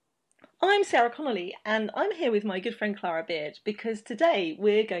I'm Sarah Connolly, and I'm here with my good friend Clara Beard because today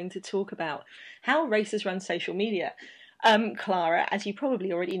we're going to talk about how races run social media. Clara, as you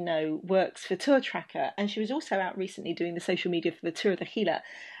probably already know, works for Tour Tracker, and she was also out recently doing the social media for the Tour of the Healer.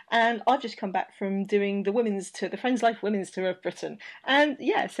 And I've just come back from doing the women's tour, the Friends Life Women's Tour of Britain. And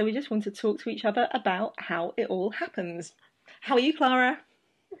yeah, so we just want to talk to each other about how it all happens. How are you, Clara?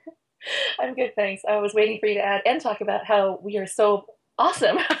 I'm good, thanks. I was waiting for you to add and talk about how we are so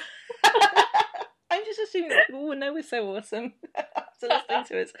awesome. I'm just assuming that people will know we're so awesome after listening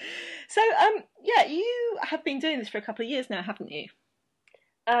to us. So, yeah, you have been doing this for a couple of years now, haven't you?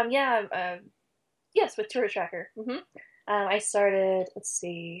 Yeah, yes, with Tour Tracker. I started, let's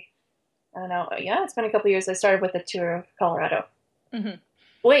see, I don't know. Yeah, it's been a couple years. I started with the Tour of Colorado. Hmm.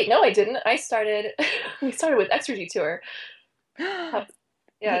 Wait, no, I didn't. I started, we started with Exergy Tour. the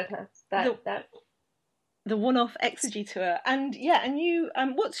Yeah, that, the that. the one-off Exergy tour, and yeah, and you,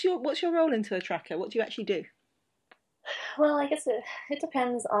 what's your role in Tour Tracker? What do you actually do? Well, I guess it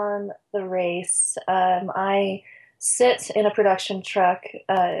depends on the race. I sit in a production truck,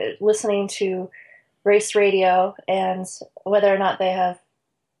 listening to race radio and whether or not they have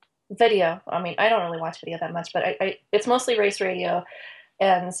video. I mean, I don't really watch video that much, but it's mostly race radio,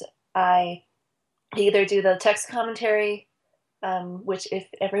 and I either do the text commentary, which if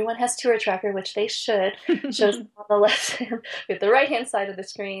everyone has Tour Tracker, which they should, shows on the left hand, with the right hand side of the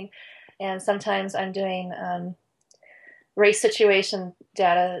screen, and sometimes I'm doing race situation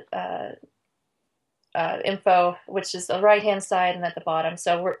data info, which is the right hand side and at the bottom.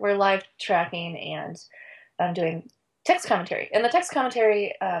 So we're live tracking and I'm doing text commentary, and the text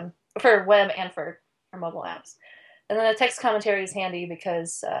commentary for web and for mobile apps. And then the text commentary is handy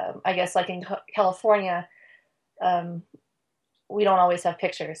because I guess like in California, um, we don't always have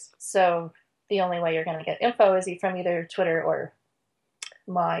pictures. So the only way you're going to get info is from either Twitter or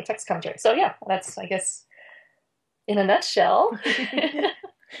my text commentary. So yeah, that's I guess in a nutshell.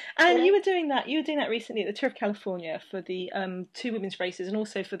 And you were doing that. You were doing that recently at the Tour of California for the two women's races, and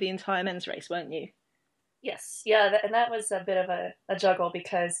also for the entire men's race, weren't you? Yes, yeah, and that was a bit of a juggle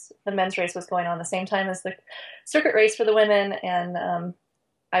because the men's race was going on the same time as the circuit race for the women, and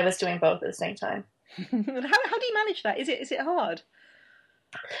I was doing both at the same time. How do you manage that? Is it hard?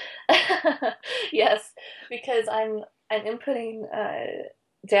 Yes, because I'm inputting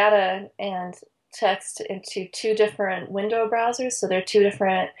data and text into two different window browsers, so there are two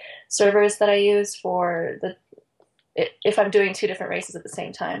different servers that I use for the if I'm doing two different races at the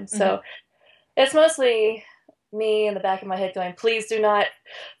same time. Hmm. So it's mostly me in the back of my head going, please do not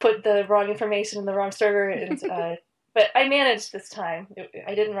put the wrong information in the wrong server. And but I managed this time.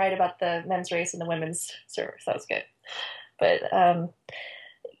 I didn't write about the men's race and the women's server, so that was good. But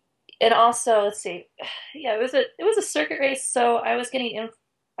and also let's see, yeah, it was a circuit race, so I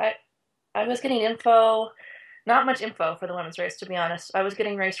I was getting info, not much info for the women's race to be honest. I was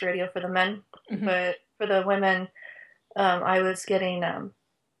getting race radio for the men, Hmm. but for the women, I was getting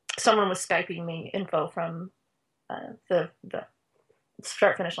someone was skyping me info from the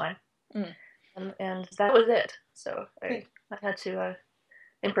start finish line, Mm. and that was it. So I had to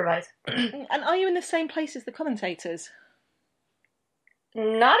improvise. And are you in the same place as the commentators?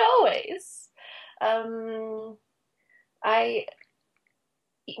 Not always. Um, I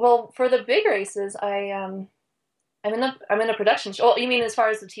well for the big races, I'm in the production show. Oh, you mean as far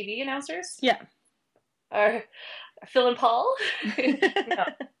as the TV announcers Yeah. are Phil and Paul? No,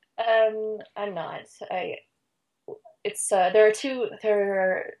 I'm not. I it's there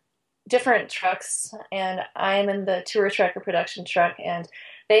are different trucks, and I'm in the Tour Tracker production truck, and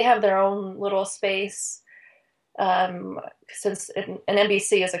they have their own little space. Since an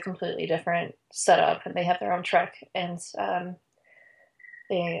NBC is a completely different setup, and they have their own truck and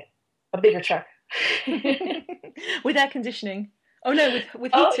they a bigger truck. With air conditioning. Oh no,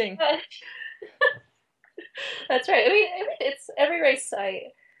 with Oh heating. yeah, that's right. I mean, it's every race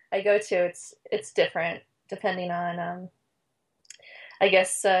I go to. It's different depending on I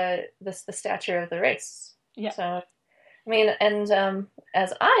guess the stature of the race. Yeah. So I mean, and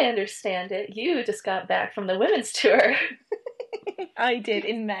as I understand it, you just got back from the women's tour. I did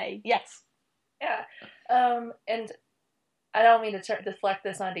in May. Yes. Yeah. And I don't mean to deflect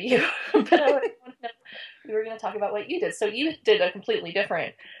this onto you, but I want to know, we were going to talk about what you did. So you did a completely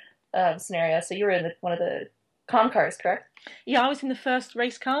different scenario. So you were in one of the com cars, correct? Yeah, I was in the first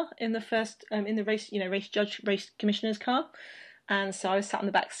race car, in the first in the race, race judge, race commissioner's car, and so I was sat in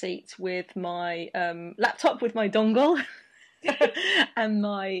the back seat with my laptop with my dongle,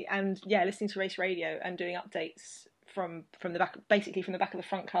 and yeah, listening to race radio and doing updates from the back, basically from the back of the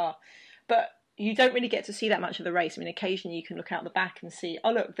front car. But you don't really get to see that much of the race. I mean, occasionally you can look out the back and see,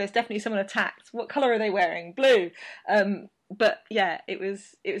 oh look, there's definitely someone attacked. What colour are they wearing? Blue. But yeah, it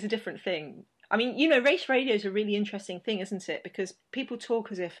was a different thing. I mean, race radio is a really interesting thing, isn't it? Because people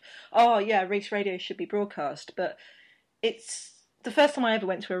talk as if, oh yeah, race radio should be broadcast. But it's the first time I ever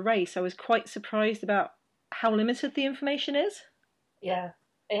went to a race, I was quite surprised about how limited the information is. Yeah,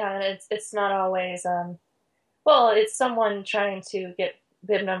 yeah, and it's not always well, it's someone trying to get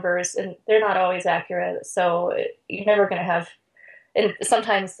bib numbers, and they're not always accurate. So you're never going to have, and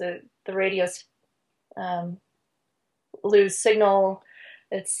sometimes the radios um, lose signal.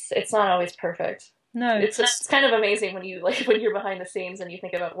 It's not always perfect. No. It's kind of amazing when you like when you're behind the scenes and you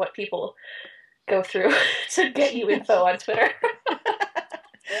think about what people go through to get you info on Twitter.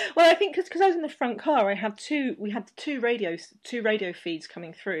 Well, I think because I was in the front car, we had two radio feeds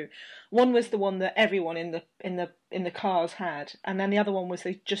coming through. One was the one that everyone in the cars had, and then the other one was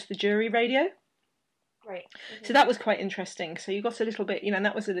just the jury radio. Right. Mm-hmm. So that was quite interesting. So you got a little bit, and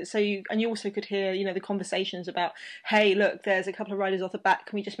that was you also could hear, the conversations about, hey, look, there's a couple of riders off the back.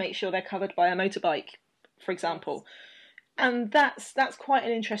 Can we just make sure they're covered by a motorbike, for example? Yes. And that's quite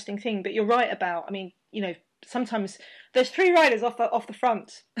an interesting thing. But you're right about, I mean, sometimes there's three riders off the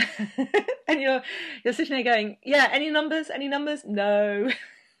front, and you're sitting there going, yeah, any numbers? No.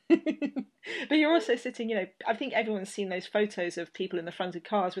 But you're also sitting, I think everyone's seen those photos of people in the front of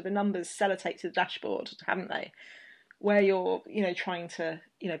cars with the numbers sellotaped to the dashboard, haven't they? Where you're, trying to,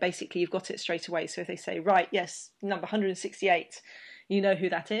 basically you've got it straight away. So if they say, right, yes, number 168, you know who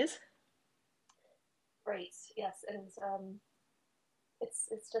that is. Right. Yes, and it's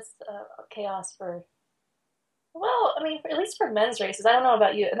just chaos for. Well, I mean, at least for men's races, I don't know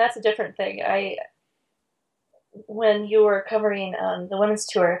about you, and that's a different thing. When you were covering the women's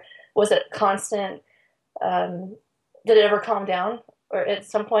tour, was it constant? Did it ever calm down, or at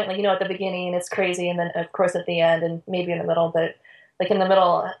some point, like at the beginning, it's crazy, and then of course at the end, and maybe in the middle, but like in the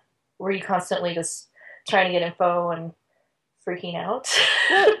middle, were you constantly just trying to get info and freaking out,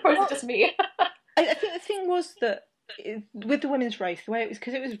 or is it just me? I think the thing was that with the women's race, the way it was,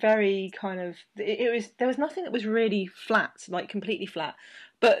 because it was very kind of, there was nothing that was really flat, like completely flat,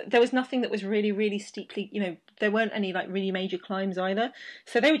 but there was nothing that was really, really steeply, there weren't any like really major climbs either.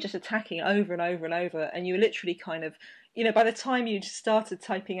 So they were just attacking over and over and over, and you were literally kind of, by the time you started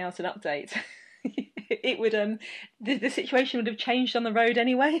typing out an update, it would the situation would have changed on the road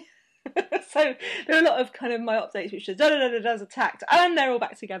anyway. So there were a lot of kind of my updates which just does attacked, and they're all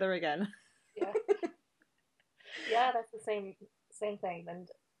back together again. Yeah. Yeah, that's the same thing. And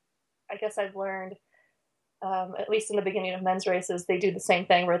I guess I've learned, at least in the beginning of men's races, they do the same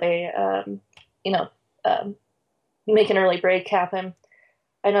thing where they, make an early break happen.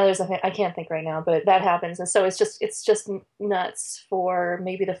 I know there's I can't think right now, but that happens. And so it's just nuts for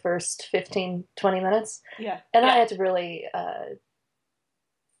maybe the first 15, 20 minutes. Yeah. And I had to really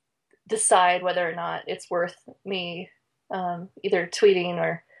decide whether or not it's worth me either tweeting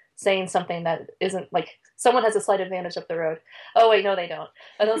or saying something that isn't like someone has a slight advantage up the road. Oh wait, no, they don't.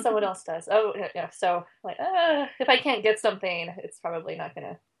 And then someone else does. Oh yeah. So like, if I can't get something, it's probably not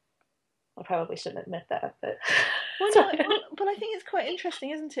gonna. I probably shouldn't admit that, but. But I think it's quite interesting,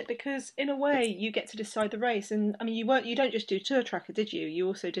 isn't it? Because in a way, you get to decide the race, and I mean, you don't just do Tour Tracker, did you? You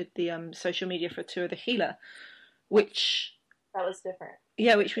also did the social media for Tour de Gila, which. That was different.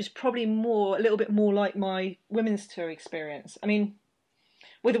 Yeah, which was probably a little bit more like my women's tour experience. I mean.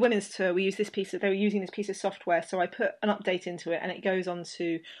 With the women's tour, they were using this piece of software, so I put an update into it, and it goes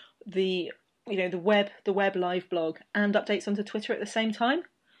onto the web live blog, and updates onto Twitter at the same time.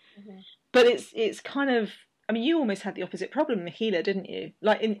 Mm-hmm. But it's kind of, I mean, you almost had the opposite problem in the Gila, didn't you?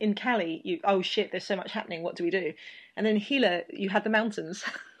 Like in Cali, oh shit, there's so much happening. What do we do? And then in Gila, you had the mountains.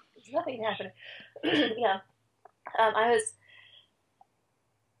 There's nothing happening. Yeah, I was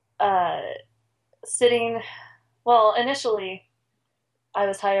sitting. Well, initially. I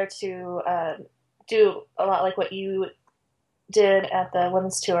was hired to do a lot like what you did at the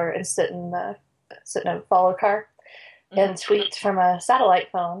women's tour and sit in a follow car and tweet from a satellite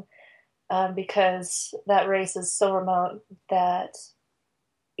phone because that race is so remote that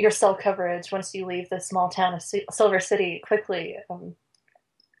your cell coverage once you leave the small town of Silver City quickly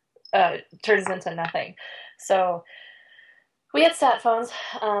turns into nothing. So we had sat phones.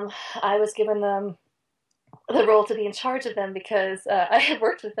 I was given them the role to be in charge of them because I had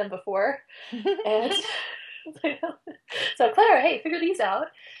worked with them before. And so Clara, hey, figure these out.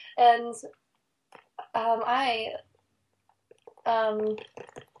 And I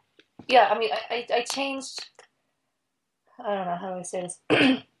changed, I don't know how do I say this.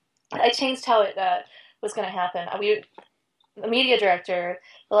 I changed how it was going to happen. the media director,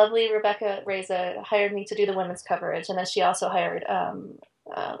 the lovely Rebecca Reza, hired me to do the women's coverage, and then she also hired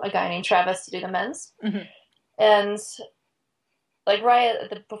a guy named Travis to do the men's. Hmm. And like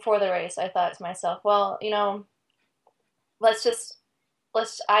before the race, I thought to myself, well, let's just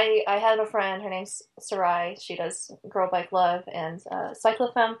let's. I have a friend. Her name's Sarai. She does Girl Bike Love and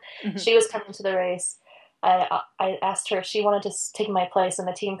Cyclofem. Hmm. She was coming to the race. I asked her if she wanted to take my place in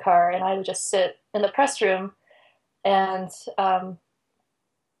the team car, and I would just sit in the press room and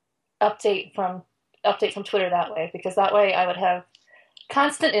update from update from Twitter that way, because that way I would have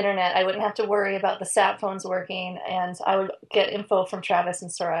constant internet. I wouldn't have to worry about the sat phones working, and I would get info from Travis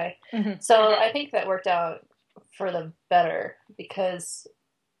and Sarai. Hmm. So I think that worked out for the better because,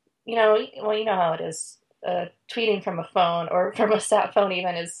 well, you know how it is. Tweeting from a phone or from a sat phone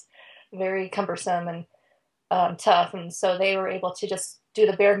even is very cumbersome and tough. And so they were able to just do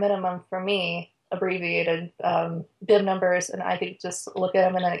the bare minimum for me, abbreviated bib numbers, and I could just look at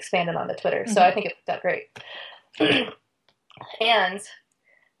them and then expand it onto Twitter. So Hmm. I think it worked out great. And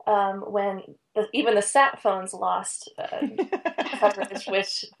when even the sat phones lost coverage,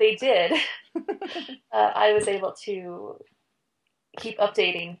 which they did, I was able to keep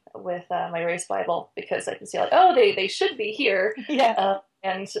updating with my race Bible because I can see like, oh, they should be here, Yeah.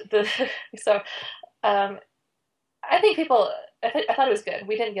 and so I think I thought it was good.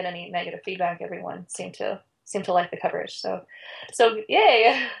 We didn't get any negative feedback. Everyone seemed to like the coverage. So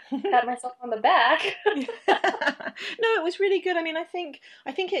yay, pat myself on the back. No, it was really good. I mean, I think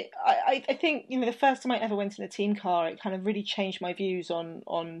the first time I ever went in a team car, it kind of really changed my views on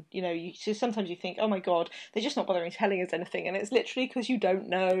so sometimes you think, oh my God, they're just not bothering telling us anything, and it's literally because you don't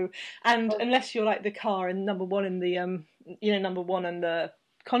know, and unless you're like the car and number one in the number one in the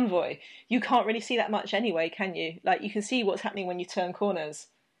convoy, you can't really see that much anyway, can you? Like, you can see what's happening when you turn corners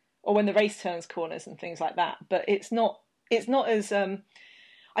or when the race turns corners and things like that, but it's not as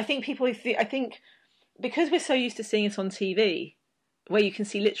I think I think because we're so used to seeing it on TV, where you can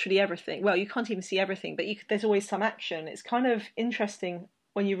see literally everything. Well, you can't even see everything, but there's always some action. It's kind of interesting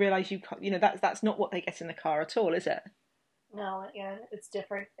when you realise that's not what they get in the car at all, is it? No, yeah, it's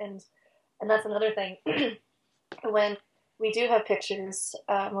different, and that's another thing. When we do have pictures,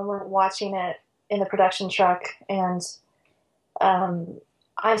 when we're watching it in the production truck, and um,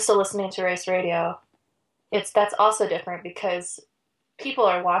 I'm still listening to race radio, that's also different because people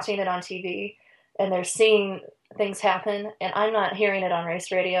are watching it on TV and they're seeing things happen, and I'm not hearing it on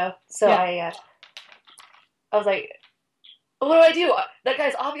race radio. So Yeah. I was like, what do I do? That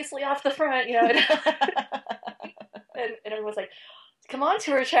guy's obviously off the front, and everyone's like, come on,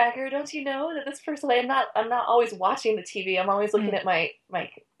 tour tracker, don't you know that this person? I'm not always watching the TV. I'm always looking at my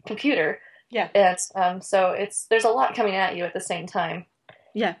computer. Yeah. And so there's a lot coming at you at the same time.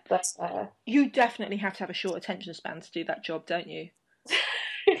 Yeah. But you definitely have to have a short attention span to do that job, don't you?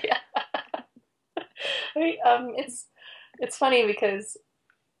 yeah. I mean, it's funny because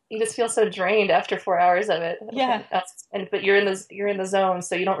you just feel so drained after 4 hours of it. Yeah. But you're in the zone,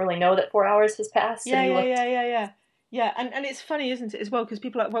 so you don't really know that 4 hours has passed. Yeah, and you look. Yeah, and it's funny, isn't it, as well? Because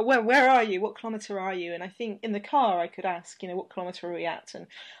people are like, well, where are you? What kilometre are you? And I think in the car I could ask, what kilometre are we at? And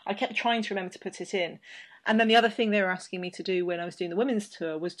I kept trying to remember to put it in. And then the other thing they were asking me to do when I was doing the women's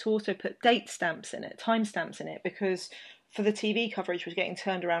tour was to also put date stamps in it, time stamps in it, because for the TV coverage was getting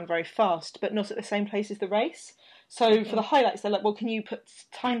turned around very fast, but not at the same place as the race. So for the highlights, they're like, well, can you put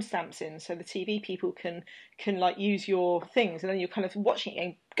timestamps in so the TV people can like use your things, and then you're kind of watching it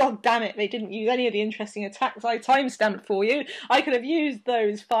and God damn it, they didn't use any of the interesting attacks I timestamped for you. I could have used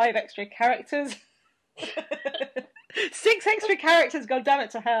those 5 extra characters. 6 extra characters, God damn it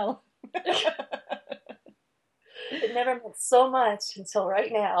to hell. It never meant so much until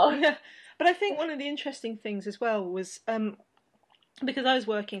right now. Yeah. But I think one of the interesting things as well was because I was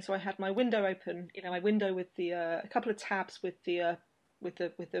working, so I had my window open, my window with the a couple of tabs with the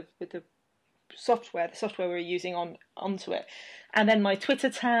software, the software we were using onto it, and then my Twitter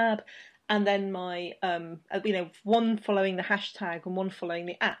tab, and then my one following the hashtag and one following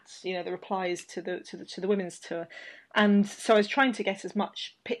the @, the replies to the women's tour. And so I was trying to get as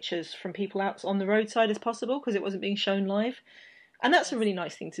much pictures from people out on the roadside as possible because it wasn't being shown live. And that's a really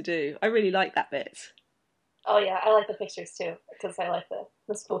nice thing to do. I really like that bit. Oh yeah, I like the pictures too because I like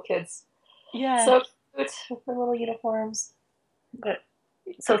the school kids. Yeah. So cute with the little uniforms. But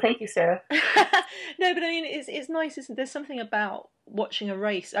so thank you, Sarah. No, but I mean, it's nice, isn't there? There's something about watching a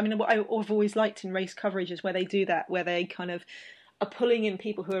race. I mean, what I've always liked in race coverage is where they do that, where they kind of are pulling in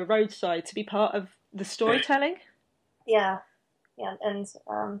people who are roadside to be part of the storytelling. Yeah, and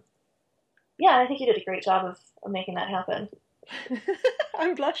yeah, I think you did a great job of making that happen.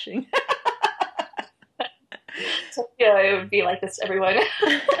 I'm blushing. So, yeah, it would be like this, everyone.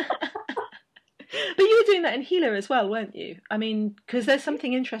 But you were doing that in Gila as well, weren't you? I mean, because there's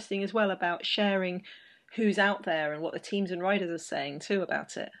something interesting as well about sharing who's out there and what the teams and riders are saying too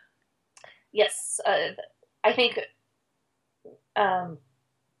about it. Yes, I think um,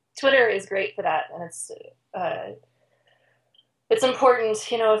 Twitter is great for that, and uh, it's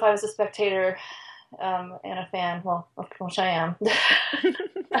important. You know, if I was a spectator and a fan, well, which I am,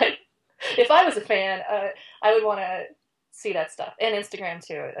 if I was a fan, I would want to see that stuff, and Instagram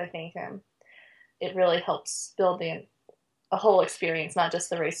too. I think it really helps build a whole experience, not just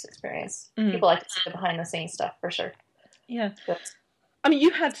the race experience. Mm. People like to see the behind the scenes stuff for sure. Yeah. I mean,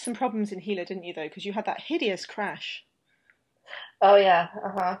 you had some problems in Gila, didn't you, though? Because you had that hideous crash. Oh yeah,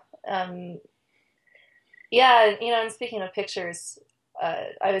 yeah. You know, and speaking of pictures,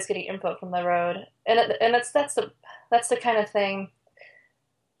 I was getting info from the road, and that's the kind of thing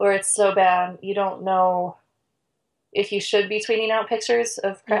where it's so bad you don't know if you should be tweeting out pictures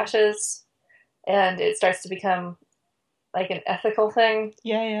of crashes, and it starts to become like an ethical thing.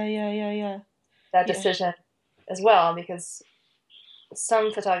 Yeah. That decision as well, because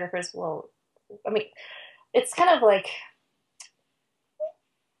some photographers will. I mean, it's kind of like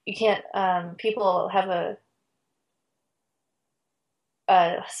you can't. People have a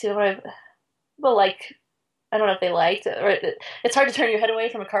see what I well like. I don't know if they liked it, or it's hard to turn your head away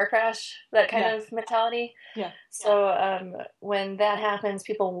from a car crash. That kind of mentality. Yeah. So when that happens,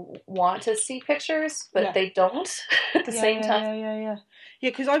 people want to see pictures, but they don't at the same time. Yeah.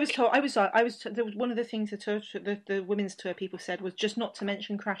 Because I was told, there was one of the things the women's tour people said was just not to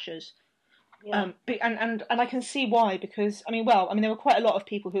mention crashes. Yeah. And I can see why, because I mean there were quite a lot of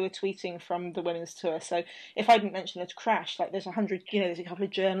people who were tweeting from the women's tour. So if I didn't mention a crash, like there's there's a couple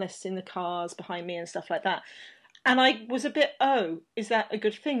of journalists in the cars behind me and stuff like that, and I was a bit, oh, is that a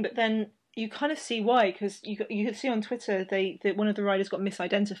good thing? But then you kind of see why, because you could see on Twitter that one of the riders got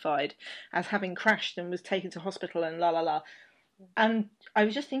misidentified as having crashed and was taken to hospital and la la la. And I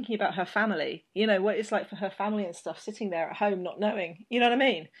was just thinking about her family, what it's like for her family and stuff, sitting there at home not knowing, you know what I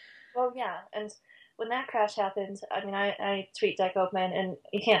mean? Well, yeah, and when that crash happened, I mean, I tweet Deck Oakman, and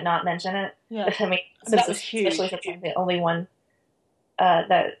you can't not mention it. Yeah, I mean, that was huge. Especially since I'm the only one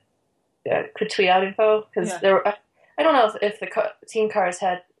that could tweet out info, because there were. I don't know if the team cars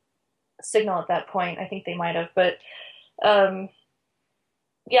had signal at that point. I think they might have, but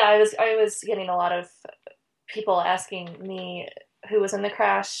yeah, I was getting a lot of people asking me who was in the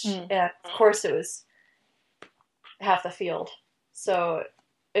crash, and of course it was half the field. So.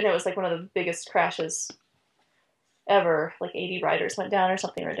 And it was like one of the biggest crashes ever. Like 80 riders went down or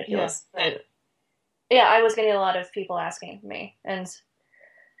something ridiculous. Yeah. But yeah, I was getting a lot of people asking me, and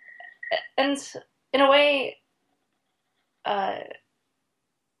in a way, in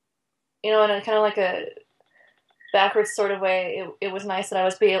a kind of like a backwards sort of way, it was nice that I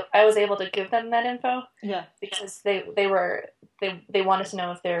was able to give them that info. Yeah. Because they wanted to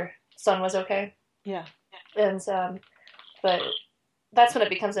know if their son was okay. Yeah. And but. That's when it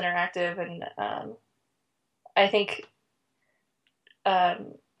becomes interactive, and I think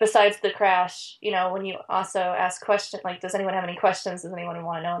besides the crash, when you also ask questions, like, does anyone have any questions? Does anyone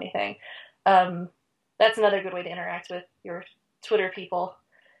want to know anything? That's another good way to interact with your Twitter people,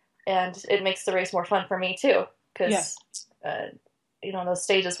 and it makes the race more fun for me too, because those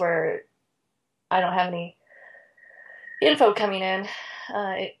stages where I don't have any info coming in.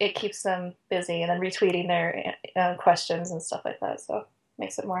 It keeps them busy, and then retweeting their questions and stuff like that. So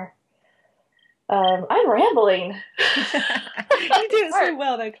makes it more. I'm rambling. You do it so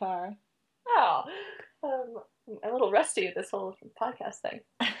well, though, Clara. Oh, I'm a little rusty at this whole podcast thing.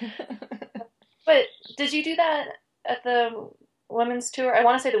 But did you do that at the women's tour? I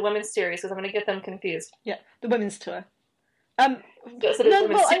want to say the women's series because I'm going to get them confused. Yeah, the women's tour. I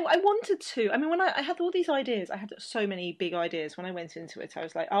wanted to. I mean, when I had all these ideas, I had so many big ideas when I went into it. I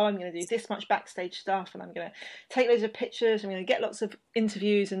was like, oh, I'm going to do this much backstage stuff, and I'm going to take loads of pictures, I'm going to get lots of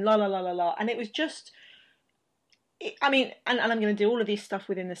interviews, and la la la la la. And it was just, I mean, and I'm going to do all of this stuff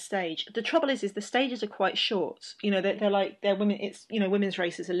within the stage. The trouble is the stages are quite short. They're women. It's women's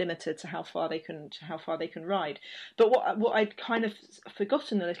races are limited to how far they can ride. But what I'd kind of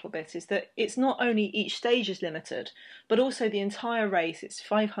forgotten a little bit is that it's not only each stage is limited, but also the entire race. It's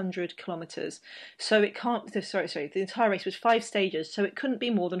 500 kilometers, so it can't. Sorry. The entire race was 5 stages, so it couldn't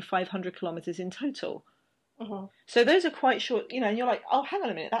be more than 500 kilometers in total. Mm-hmm. So those are quite short, and you're like, oh, hang on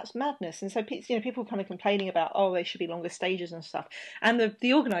a minute, that's madness. And so, people kind of complaining about, oh, they should be longer stages and stuff. And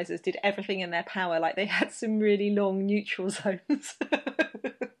the organisers did everything in their power. Like, they had some really long neutral zones.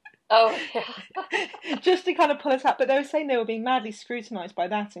 Oh, yeah. just to kind of pull us up. But they were saying they were being madly scrutinised by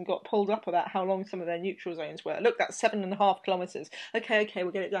that and got pulled up about how long some of their neutral zones were. Look, that's 7.5 kilometres. Okay,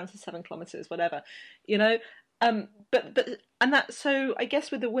 we'll get it down to 7 kilometres, whatever, you know. And that, so I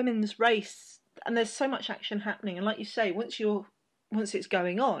guess with the women's race, and there's so much action happening, and like you say, once it's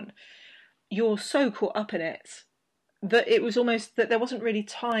going on, you're so caught up in it that it was almost that there wasn't really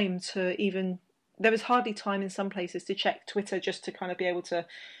time to even. There was hardly time in some places to check Twitter just to kind of be able to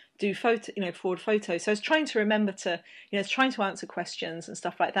do forward photos. So I was trying to remember to, trying to answer questions and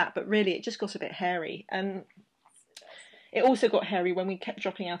stuff like that. But really, it just got a bit hairy, and it also got hairy when we kept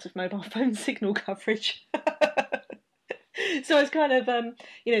dropping out of mobile phone signal coverage. So I was kind of,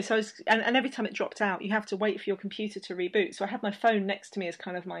 so I was, and every time it dropped out, you have to wait for your computer to reboot. So I had my phone next to me as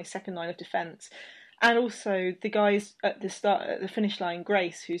kind of my second line of defence. And also the guys at the finish line,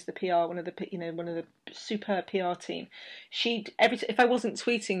 Grace, who's the PR, one of the super PR team. If I wasn't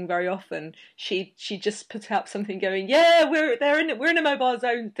tweeting very often, she just put out something going, yeah, we're in a mobile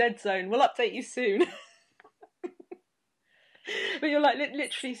zone, dead zone. We'll update you soon. But you're like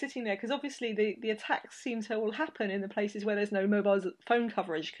literally sitting there, because obviously the attacks seem to all happen in the places where there's no mobile phone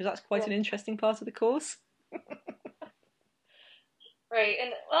coverage, because that's quite an interesting part of the course. Right,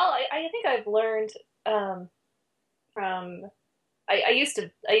 and well, I think I've learned from I used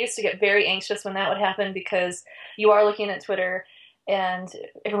to get very anxious when that would happen, because you are looking at Twitter and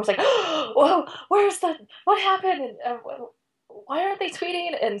everyone's like, oh, whoa, what happened, and why aren't they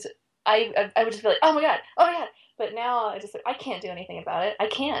tweeting? And I would just be like, oh my god. But now I can't do anything about it. I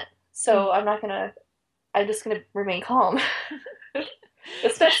can't. So I'm just gonna remain calm.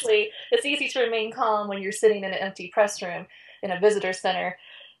 Especially, it's easy to remain calm when you're sitting in an empty press room in a visitor center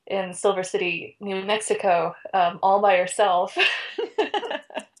in Silver City, New Mexico, all by yourself,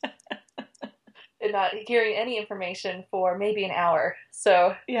 and not hearing any information for maybe an hour.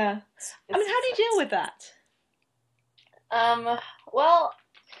 So yeah, I mean, how do you deal with that? Well,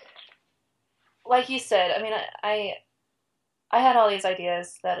 like you said, I mean, I had all these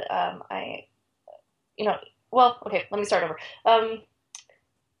ideas that well, okay, let me start over.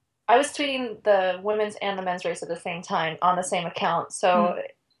 I was tweeting the women's and the men's race at the same time on the same account. So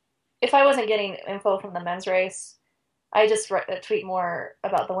if I wasn't getting info from the men's race, I just tweet more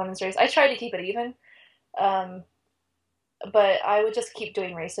about the women's race. I tried to keep it even, but I would just keep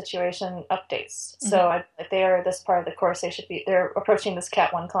doing race situation updates. Mm-hmm. So if they are this part of the course, they're approaching this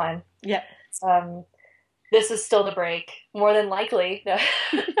Cat 1 climb. Yeah. This is still the break, more than likely, because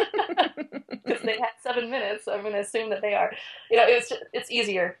they had 7 minutes. So I'm going to assume that they are. It's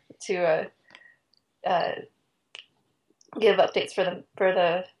easier to give updates for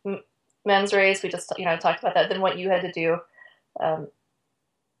the men's race. We just talked about that, than what you had to do,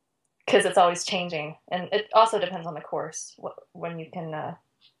 because it's always changing, and it also depends on the course when you can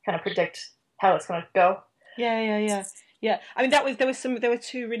kind of predict how it's going to go. Yeah. I mean, there were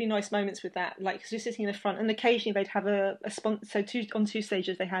two really nice moments with that. Like, because you're sitting in the front, and occasionally they'd have a sponsor. So on two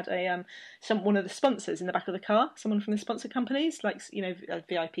stages they had one of the sponsors in the back of the car, someone from the sponsor companies, like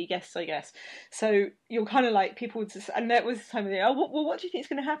VIP guests, I guess. So you're kind of like, people would just, and there was the time where they, what do you think is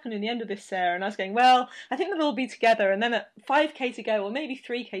going to happen in the end of this, Sarah? And I was going, well, I think they'll all be together, and then at 5k to go, or maybe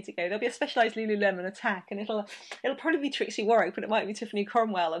 3k to go, there'll be a specialised Lululemon attack, and it'll probably be Trixie Warwick, but it might be Tiffany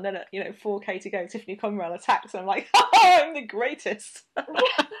Cromwell, and then at 4k to go, Tiffany Cromwell attacks, and I'm like, I'm the greatest. They'll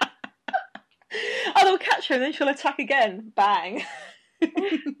catch her and then she'll attack again. Bang.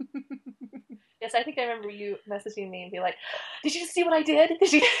 Yes, I think I remember you messaging me and be like, did you see what I did?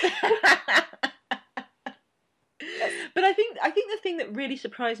 Did you? But I think the thing that really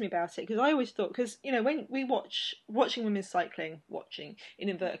surprised me about it, because I always thought, because when we watching women's cycling, watching in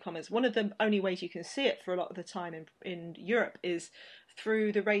inverted commas, one of the only ways you can see it for a lot of the time in Europe is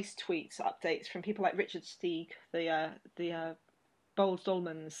through the race tweets, updates from people like Richard Steeg, the Bold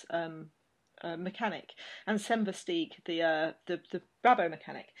Dolman's mechanic, and Semver Steeg, the Brabo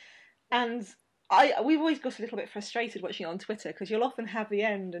mechanic, and we've always got a little bit frustrated watching it on Twitter, because you'll often have the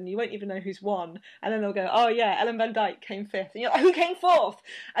end and you won't even know who's won, and then they'll go, oh yeah, Ellen Van Dijk came fifth, and you're like, who came fourth?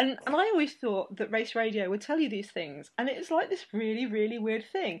 And I always thought that race radio would tell you these things, and it's like this really, really weird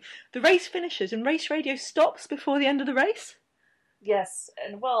thing. The race finishes and race radio stops before the end of the race. Yes,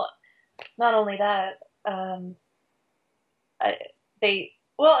 and well, not only that, in the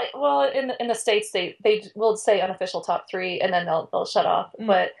States they will say unofficial top 3, and then they'll shut off.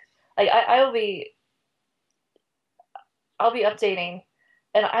 But I'll be updating,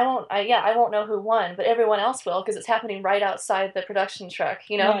 and I won't know who won, but everyone else will, because it's happening right outside the production truck.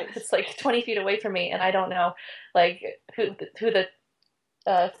 Right. It's like 20 feet away from me, and I don't know like who the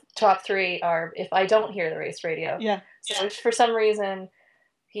top 3 are if I don't hear the race radio. Yeah. So if for some reason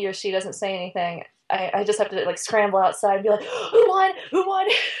he or she doesn't say anything, I just have to like scramble outside and be like, "Who won? Who won?"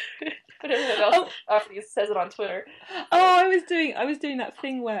 But everyone else Oh, already says it on Twitter. oh, So I was doing that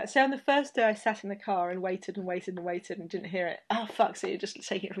thing where, so on the first day I sat in the car and waited and waited and waited and didn't hear it. Oh fuck! So you're just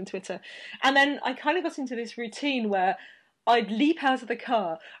taking it from Twitter, and then I kind of got into this routine where I'd leap out of the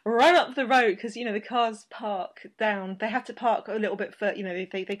car, run up the road because the cars park down. They have to park a little bit further.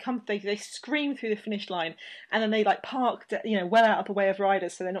 They scream through the finish line, and then they like park well out of the way of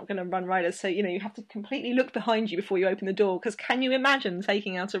riders, so they're not going to run riders. So you have to completely look behind you before you open the door. Because can you imagine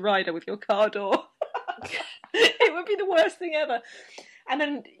taking out a rider with your car door? It would be the worst thing ever. And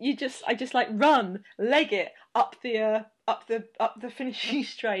then I just like run, leg it up the finishing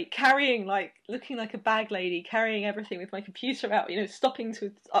straight, carrying like looking like a bag lady, carrying everything with my computer out, stopping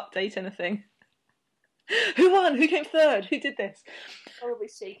to update anything. Who won? Who came third? Who did this? probably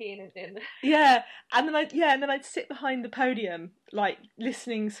shaking and Yeah, and then I'd sit behind the podium, like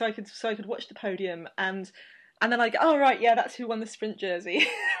listening, so I could watch the podium, and then I go, oh right, yeah, that's who won the sprint jersey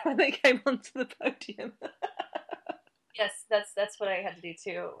when they came onto the podium. yes, that's what I had to do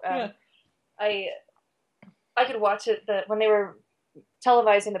too. Yeah, I I could watch it when they were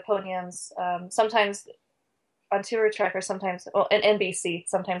televising the podiums. Sometimes on Tour Tracker, sometimes well, and NBC,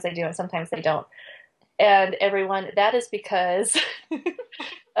 sometimes they do and sometimes they don't. And everyone, that is because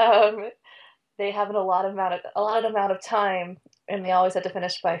um, they have a lot of time, and they always had to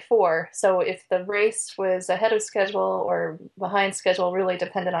finish by 4. So if the race was ahead of schedule or behind schedule, really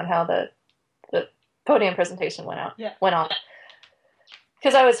depended on how the podium presentation yeah. went on.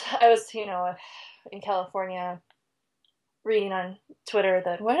 Because I was in California reading on Twitter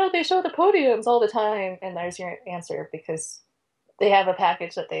that why don't they show the podiums all the time? And there's your answer, because they have a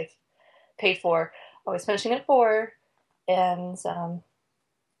package that they've paid for. Always finishing at 4, and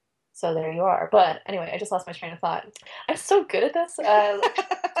so there you are. But anyway, I just lost my train of thought. I'm so good at this. What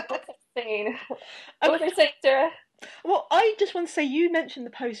was I saying? What was I saying, Sarah? Well, I just want to say you mentioned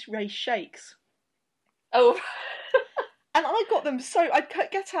the post-race shakes. Oh, And I got them so I'd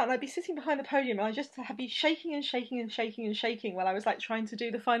get out and I'd be sitting behind the podium and I'd be shaking and shaking and shaking and shaking while I was like trying to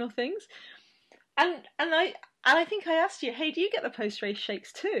do the final things. And I think I asked you, hey, do you get the post race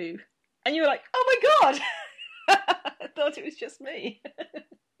shakes too? And you were like, oh my god, I thought it was just me.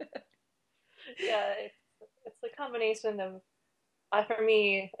 yeah. It's the combination of, for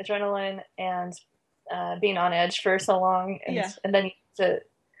me, adrenaline and being on edge for so long, and Yeah. and then you have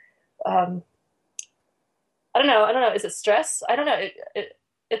to. Um, I don't know. I don't know. Is it stress? I don't know.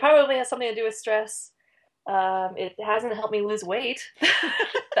 It probably has something to do with stress. It hasn't helped me lose weight.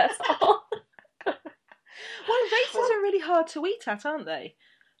 That's all. Well, races are really hard to eat at, aren't they?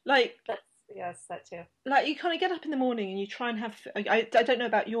 Like, That's yes, that too. like you kind of get up in the morning and you try and have. I don't know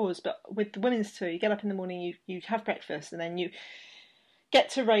about yours, but with the women's tour, you get up in the morning, you have breakfast, and then you get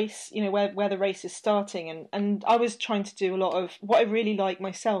to race, where the race is starting, and I was trying to do a lot of what I really like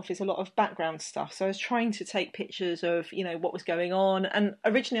myself is a lot of background stuff. So I was trying to take pictures of, what was going on. And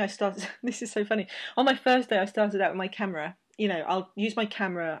originally I started this is so funny. On my first day I started out with my camera. I'll use my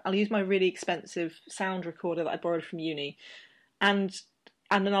camera, I'll use my really expensive sound recorder that I borrowed from uni, and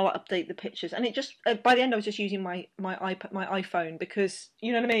then I'll update the pictures. And it just by the end I was just using my iPad, my iPhone, because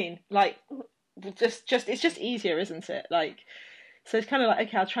you know what I mean? Like just it's just easier, isn't it? Like, so it's kind of like,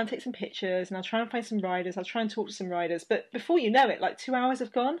 okay, I'll try and take some pictures and I'll try and find some riders. I'll try and talk to some riders. But before you know it, like 2 hours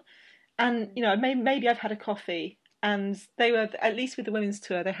have gone. And, maybe I've had a coffee. And they were, at least with the women's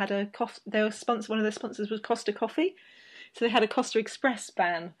tour, they had they were one of their sponsors was Costa Coffee. So they had a Costa Express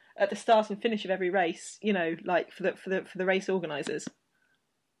ban at the start and finish of every race, like for the race organisers.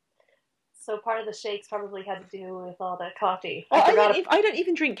 So part of the shakes probably had to do with all the coffee. Oh, I forgot. I don't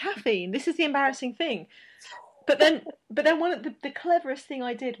even drink caffeine. This is the embarrassing thing. But then one of the cleverest thing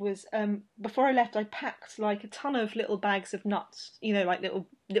I did was before I left, I packed like a ton of little bags of nuts, like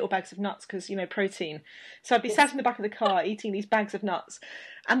little bags of nuts because protein. So I'd be sat Yes. in the back of the car eating these bags of nuts,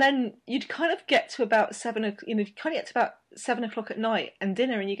 and then you'd kind of get to about about 7 o'clock at night and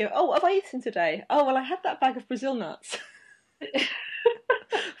dinner, and you go, oh, what have I eaten today? Oh, well, I had that bag of Brazil nuts,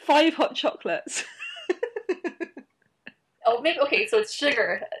 5 hot chocolates. Oh, maybe okay. So it's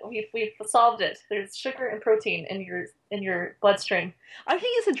sugar. We've solved it. There's sugar and protein in your bloodstream. I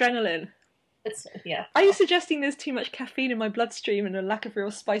think it's adrenaline. It's yeah. Are you suggesting there's too much caffeine in my bloodstream and a lack of real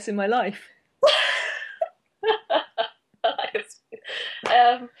spice in my life?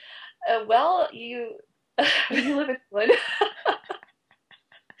 Well, you you live in England.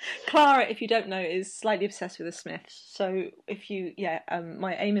 Clara, if you don't know, is slightly obsessed with the Smiths. So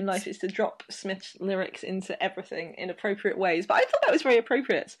my aim in life is to drop Smiths lyrics into everything in appropriate ways. But I thought that was very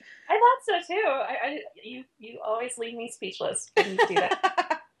appropriate. I thought so too. You always leave me speechless when you do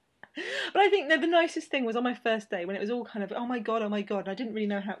that. But I think the nicest thing was on my first day when it was all kind of, oh my god, and I didn't really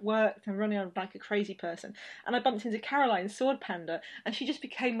know how it worked. I'm running around like a crazy person. And I bumped into Caroline, Sword Panda, and she just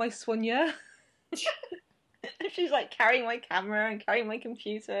became my soigneur. She's like carrying my camera and carrying my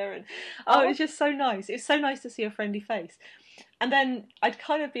computer, and it Oh, was just so nice. It was so nice to see a friendly face. And then I'd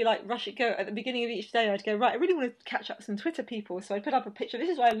kind of be like, rush it, go. At the beginning of each day, I'd go, right, I really want to catch up with some Twitter people. So I'd put up a picture. This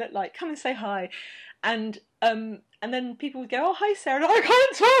is what I look like. Come and say hi. And then people would go, oh, hi, Sarah. I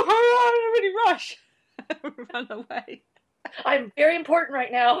can't talk. I really rush. Run away. I'm very important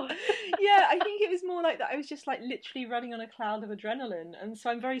right now. Yeah, I think it was more like that. I was just like literally running on a cloud of adrenaline, and so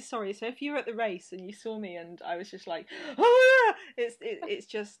I'm very sorry. So if you were at the race and you saw me and I was just like, oh, it's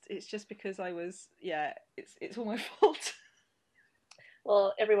just because I was, yeah, it's all my fault.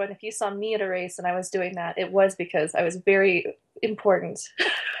 Well, everyone, if you saw me at a race and I was doing that, it was because I was very important.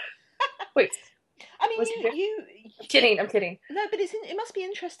 Wait, I mean, was very... I'm kidding. I'm kidding. No, but it must be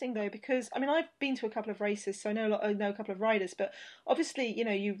interesting though, because I mean I've been to a couple of races, so I know a couple of riders. But obviously,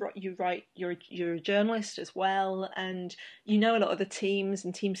 you write, you're a journalist as well, and you know a lot of the teams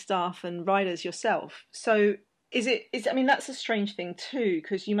and team staff and riders yourself. So is I mean that's a strange thing too,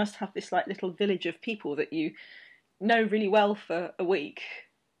 because you must have this like little village of people that you know really well for a week,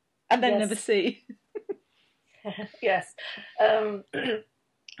 and then never Yes. see. Yes. Um,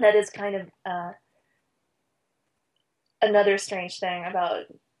 that is kind of another strange thing about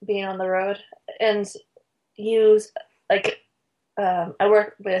being on the road. And use like I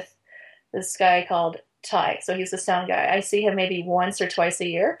work with this guy called Ty, so he's the sound guy. I see him maybe once or twice a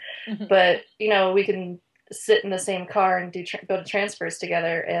year, Mhm. but we can sit in the same car and go to transfers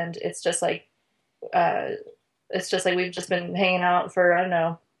together, and uh, it's just like we've just been hanging out for I don't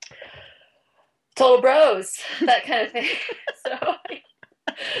know, total bros, that kind of thing. So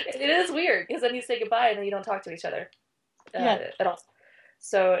it is weird because then you say goodbye and then you don't talk to each other Yeah. at all.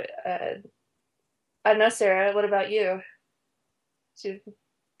 So I don't know, Sarah. What about you? Do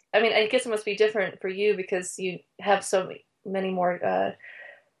I mean, I guess it must be different for you because you have so many more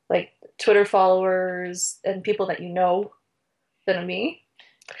like Twitter followers and people that you know than me.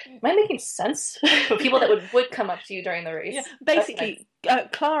 Am I making sense? People that would come up to you during the Yeah, race. That's nice. basically,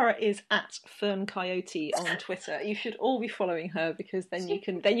 Clara is at Fern Coyote on Twitter. You should all be following her because then you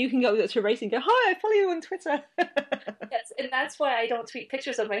can go to a race and go, "Hi, I follow you on Twitter." Yes, and that's why I don't tweet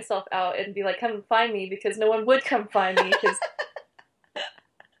pictures of myself out and be like, "Come find me," because no one would come find me because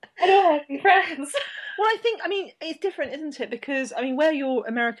I don't have any friends. Well, I mean, it's different, isn't it? Because I mean, where your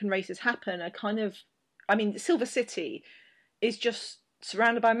American races happen are kind of, I mean, Silver City is just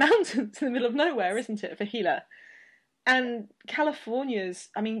surrounded by mountains in the middle of nowhere, isn't it, for Gila? And California's,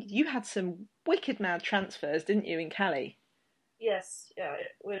 I mean, you had some wicked mad transfers, didn't you, in Cali? Yes, yeah,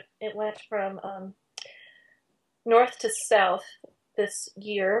 it went from north to south this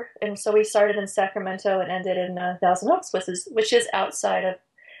year, and so we started in Sacramento and ended in Thousand Oaks, which is outside of.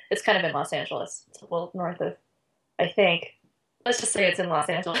 It's kind of in Los Angeles. It's a little north of, I think. Let's just say it's in Los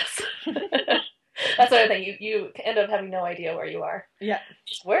Angeles. That's the other thing. You end up having no idea where you are. Yeah.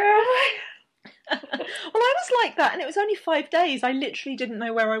 Just where am I? Well, I was like that, and it was only 5 days. I literally didn't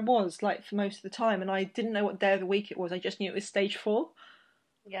know where I was, like, for most of the time, and I didn't know what day of the week it was. I just knew it was stage 4.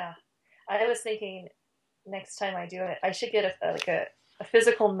 Yeah, I was thinking next time I do it, I should get a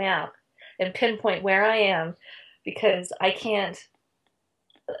physical map and pinpoint where I am because I can't.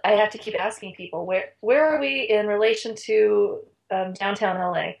 I have to keep asking people where are we in relation to downtown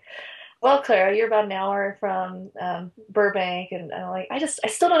LA? Well, Clara, you're about an hour from Burbank, and I'm like, I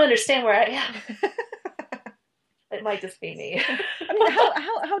still don't understand where I am. It might just be me. I mean,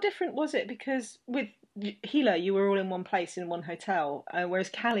 how different was it? Because with Gila, you were all in one place in one hotel, whereas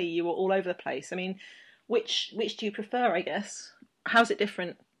Cali, you were all over the place. I mean, which do you prefer? I guess. How's it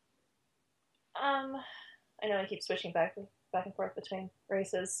different? um, I know I keep switching back and forth between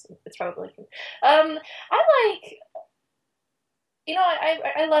races. It's probably I like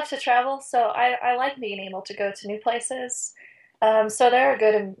I love to travel, so I like being able to go to new places. So there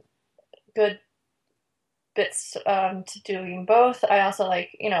are good bits to doing both. I also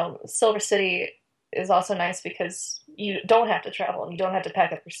like, Silver City is also nice because you don't have to travel and you don't have to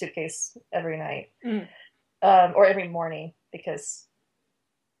pack up your suitcase every night Mm. or every morning because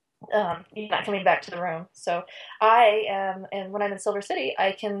you're not coming back to the room. So I am, and when I'm in Silver City,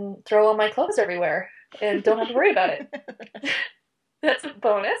 I can throw all my clothes everywhere and don't have to worry about it. That's a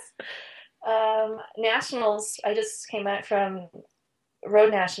bonus. Nationals, I just came back from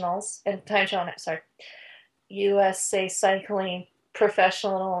Road Nationals and Time Trial, sorry, USA Cycling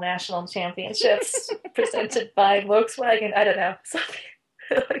Professional National Championships presented by Volkswagen. I don't know, something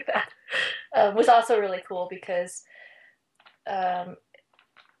like that. Was also really cool because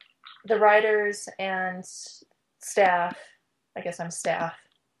the writers and staff. I guess I'm staff.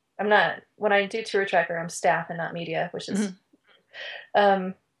 I'm not when I do tour tracker. I'm staff and not media, which is Mhm.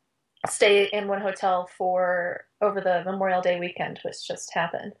 um, stay in one hotel for over the Memorial Day weekend, which just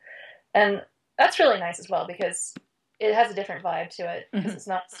happened, and that's really nice as well because it has a different vibe to it because Mhm. it's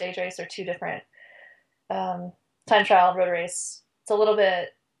not stage race or two different time trial road race. It's a little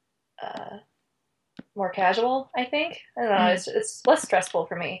bit uh, more casual, I think. I don't know. Mhm. It's less stressful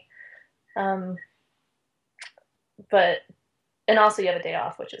for me, um, but and also you have a day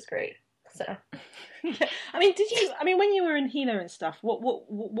off, which is great. So Yeah. I mean, did you? I mean, when you were in Hilo and stuff,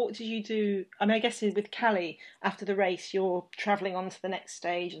 what did you do? I mean, I guess with Cali after the race, you're traveling on to the next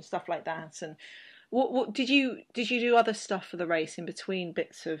stage and stuff like that. And what did you do other stuff for the race in between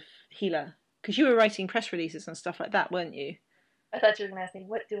bits of Hilo? Because you were writing press releases and stuff like that, weren't you? I thought you were going to ask me,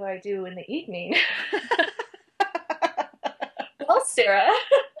 what do I do in the evening? Well, Sarah.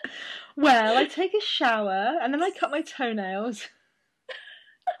 Well, I take a shower and then I cut my toenails.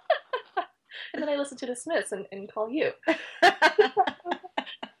 And then I listen to the Smiths and call you.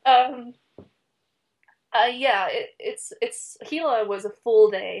 Um, yeah, it's Gila was a full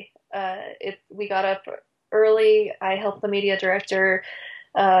day. We got up early. I helped the media director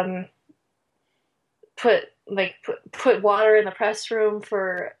um, put water in the press room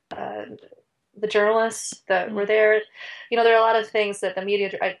for the journalists that were Mm, there. You know, there are a lot of things that the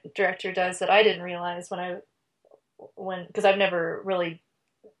media director does that I didn't realize when because I've never really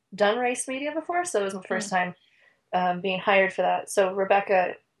done race media before, so it was my first mm, time being hired for that. So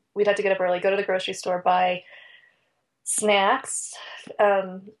Rebecca, we'd have to get up early, go to the grocery store, buy snacks,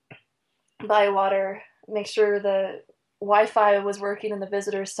 um, buy water, make sure the Wi-Fi was working in the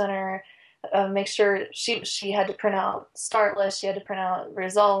visitor center. Make sure she had to print out start lists, she had to print out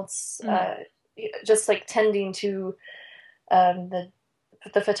results, mm, just like tending to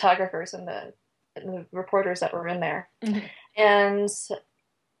the photographers and the reporters that were in there. mm. And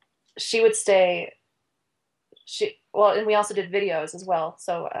she would stay and we also did videos as well,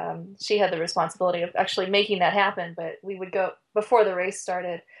 so she had the responsibility of actually making that happen. But we would go before the race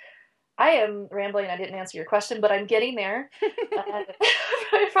started. I am rambling. I didn't answer your question, but I'm getting there.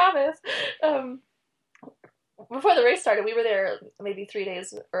 I promise. um, Before the race started, we were there maybe 3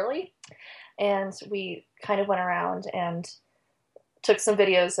 days early, and we kind of went around and took some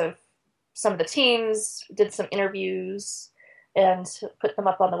videos of some of the teams, did some interviews, and put them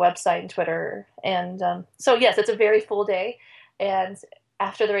up on the website and Twitter. And so, yes, it's a very full day. And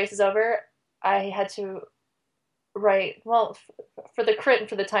after the race is over, I had to write, well, for the crit and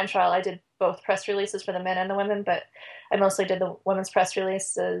for the time trial, I did both press releases for the men and the women, but I mostly did the women's press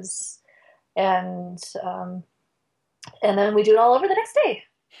releases. And and then we do it all over the next day.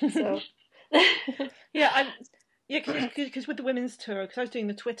 So Yeah, yeah, because with the women's tour, because I was doing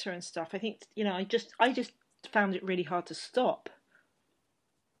the Twitter and stuff, I think I just found it really hard to stop.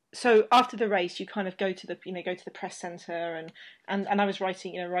 So after the race, you kind of go to the press center and I was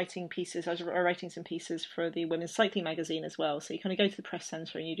writing pieces. I was writing some pieces for the women's cycling magazine as well. So you kind of go to the press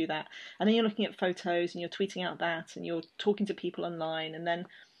center and you do that, and then you're looking at photos and you're tweeting out that and you're talking to people online, and then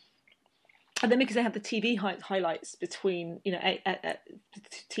because they have the TV highlights between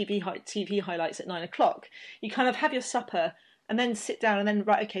TV highlights at 9 o'clock, you kind of have your supper and then sit down and then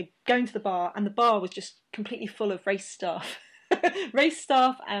right, okay, going to the bar, and the bar was just completely full of race staff. Race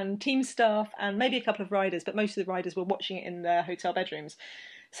staff and team staff and maybe a couple of riders, but most of the riders were watching it in their hotel bedrooms.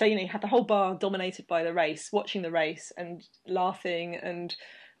 So you had the whole bar dominated by the race, watching the race and laughing and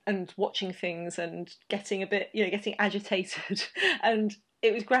watching things and getting a bit, getting agitated. And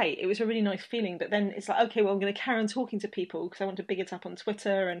it was great. It was a really nice feeling. But then it's like, okay, well, I'm going to carry on talking to people because I want to big it up on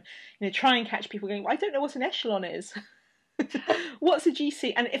Twitter and try and catch people going, well, I don't know what an echelon is. What's a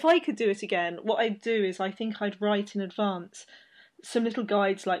GC? And if I could do it again, what I'd do is I think I'd write in advance some little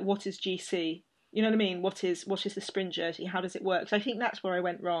guides like what is GC. You know what I mean? What is the sprint jersey? How does it work? So I think that's where I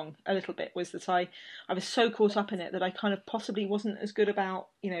went wrong a little bit, was that I was so caught up in it that I kind of possibly wasn't as good about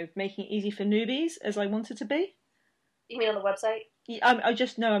making it easy for newbies as I wanted to be. you mean on the website? Yeah, I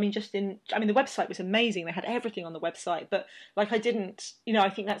just no, I mean the website was amazing. They had everything on the website, but like I didn't, I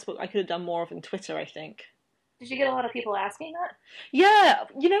think that's what I could have done more of in Twitter, I think. Did you get a lot of people asking that? Yeah,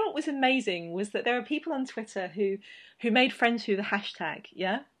 what was amazing was that there are people on Twitter who made friends through the hashtag,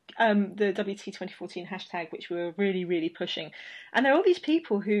 yeah, the WT 2014 hashtag, which we were really really pushing, and there are all these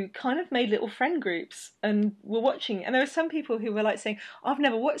people who kind of made little friend groups and were watching, and there were some people who were like saying, "I've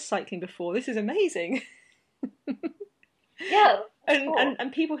never watched cycling before. This is amazing." Yeah, that's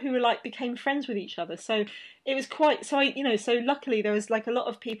and people who were like became friends with each other. So it was quite so so luckily there was like a lot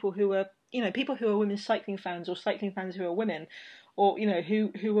of people who were people who are women's cycling fans or cycling fans who are women or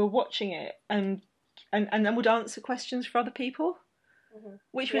who were watching it and would answer questions for other people, Hmm.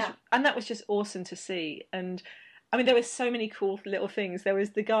 which was Yeah. and that was just awesome to see. And I mean, there were so many cool little things. There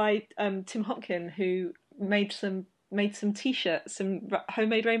was the guy Tim Hopkin who made some t-shirts, some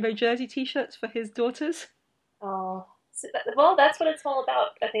homemade rainbow jersey t-shirts for his daughters. Oh, well, that's what it's all about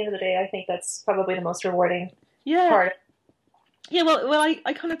at the end of the day. I think that's probably the most rewarding Yeah. part. Yeah, well,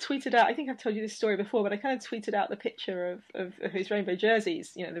 I kind of tweeted out. I think I've told you this story before, but I kind of tweeted out the picture of his rainbow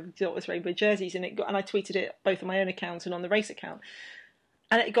jerseys. The daughters' rainbow jerseys, and I tweeted it both on my own account and on the race account,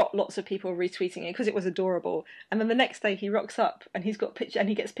 and it got lots of people retweeting it because it was adorable. And then the next day he rocks up and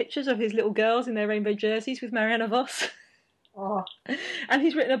he gets pictures of his little girls in their rainbow jerseys with Mariana Vos. Oh, And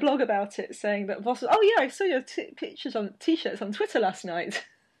he's written a blog about it saying that Vos was, oh yeah, I saw your pictures on t-shirts on Twitter last night.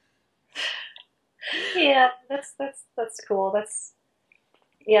 yeah, that's cool. That's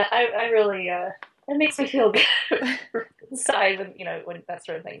yeah. I really it makes me feel good inside when when that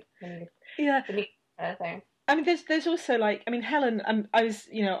sort of thing Yeah, when you kind of thing. I mean, there's also like, I mean, Helen. I was,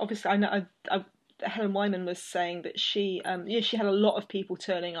 obviously, I know. Helen Wyman was saying that she had a lot of people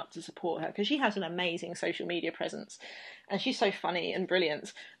turning up to support her because she has an amazing social media presence, and she's so funny and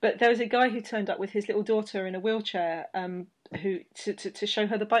brilliant. But there was a guy who turned up with his little daughter in a wheelchair, who to show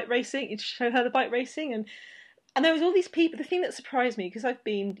her the bike racing, and there was all these people. The thing that surprised me, because I've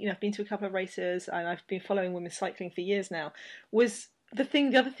been to a couple of races and I've been following women's cycling for years now, was the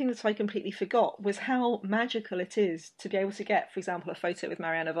other thing that I completely forgot was how magical it is to be able to get, for example, a photo with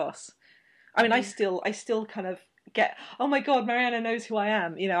Mariana Vos. I mean, Hmm. I still kind of get, oh my God, Mariana knows who I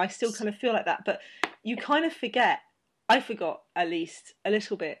am. I still kind of feel like that, but you kind of forget. I forgot at least a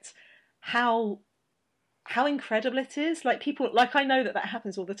little bit how incredible it is. Like people, like I know that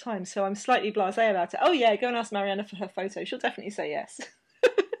happens all the time, so I'm slightly blasé about it. Oh yeah, go and ask Mariana for her photo. She'll definitely say yes.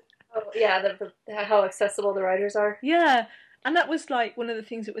 Oh yeah, how accessible the riders are. Yeah, and that was like one of the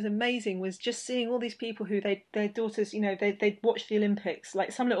things that was amazing was just seeing all these people who their daughters, they'd watched the Olympics.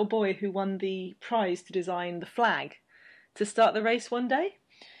 Like some little boy who won the prize to design the flag to start the race one day,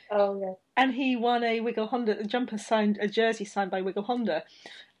 Oh yeah. and he won a Wiggle Honda a jersey signed by Wiggle Honda.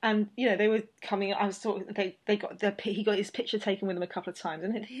 And they were coming. I was talking. They got he got his picture taken with them a couple of times,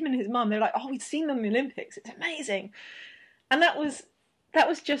 and him and his mum, they're like, "Oh, we'd seen them in the Olympics. It's amazing." And that was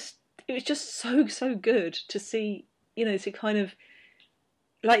just it was just so good to see. To kind of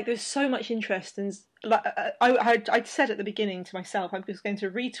like there's so much interest, and like I said at the beginning to myself, I was going to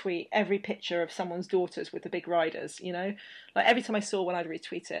retweet every picture of someone's daughters with the big riders. Like every time I saw one, I'd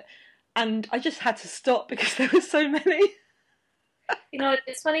retweet it, and I just had to stop because there were so many.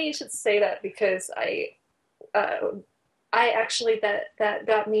 It's funny you should say that because uh, I actually that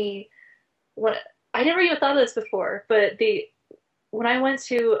got me when I never even thought of this before, but the when I went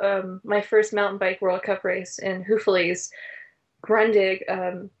to my first mountain bike World Cup race in Houffalize, Grundig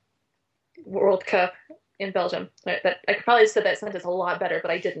World Cup in Belgium. That I could probably have said that sentence a lot better,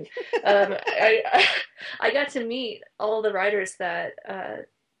 but I didn't. I got to meet all the riders that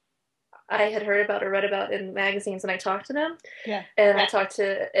I had heard about or read about in magazines, and I talked to them. Yeah. And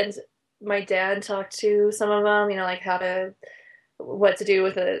and my dad talked to some of them, like what to do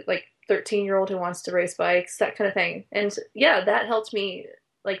with a 13-year-old who wants to race bikes, that kind of thing. And yeah, that helped me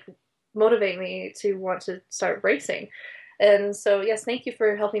like motivate me to want to start racing. And so yes, thank you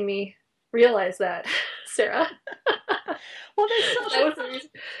for helping me realize that, Sarah. Well, That was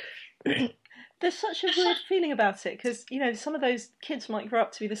the reason. there's such a weird feeling about it because some of those kids might grow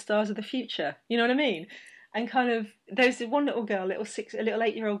up to be the stars of the future. You know what I mean? And kind of there's one little girl, a little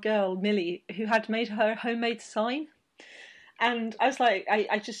 8-year-old girl, Millie, who had made her homemade sign. And I was like,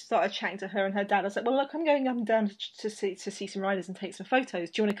 I just started chatting to her and her dad. I was like, well, look, I'm going up and down to see some riders and take some photos.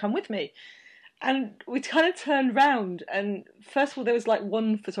 Do you want to come with me? And we kind of turned round, and first of all, there was like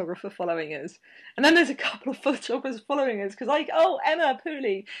one photographer following us, and then there's a couple of photographers following us because, like, oh, Emma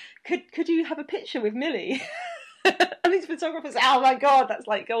Pooley, could you have a picture with Millie? And these photographers, oh my God, that's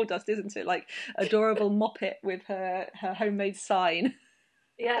like gold dust, isn't it? Like adorable moppet with her homemade sign.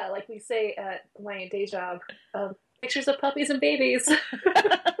 Yeah, like we say at my day job, pictures of puppies and babies.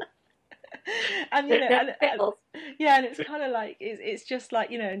 And It never and fails. yeah, and it's kind of like it's just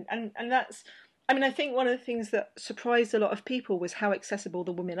like and that's. I mean, I think one of the things that surprised a lot of people was how accessible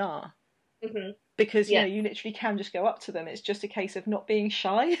the women are Hmm. because Yeah. you literally can just go up to them. It's just a case of not being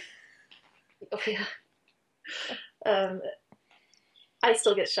shy. Oh, yeah. Um, I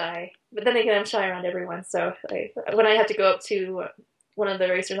still get shy, but then again, I'm shy around everyone. So when I have to go up to one of the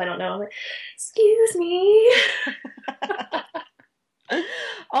racers I don't know, I'm like, "Excuse me."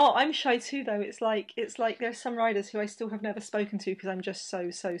 Oh, I'm shy too, though. It's like there's some riders who I still have never spoken to because I'm just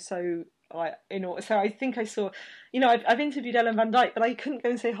so like so I think I saw, I've interviewed Ellen Van Dyke, but I couldn't go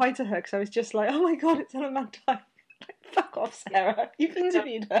and say hi to her because I was just like, oh my god, it's Ellen Van Dyke. Like, fuck off, Sarah. You've Yeah,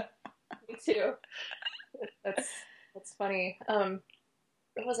 interviewed her. me too. That's funny. What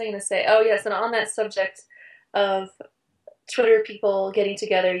was I going to say? Oh yes, and on that subject of Twitter people getting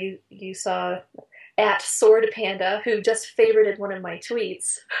together, you saw at Sword Panda, who just favorited one of my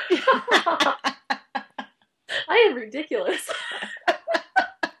tweets. I am ridiculous.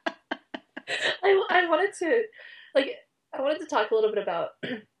 I wanted to like I wanted to talk a little bit about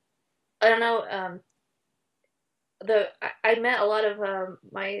I don't know I met a lot of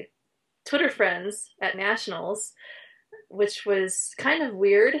my Twitter friends at nationals, which was kind of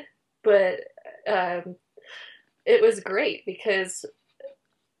weird, but um, it was great because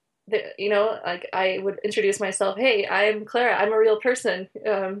like I would introduce myself. Hey, I'm Clara. I'm a real person.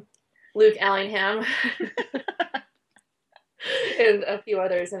 Luke Allingham and a few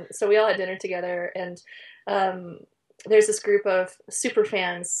others, and so we all had dinner together. And um, there's this group of super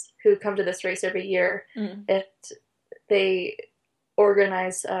fans who come to this race every year, and they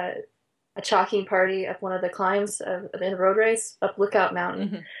organize a chalking party up one of the climbs of the road race up Lookout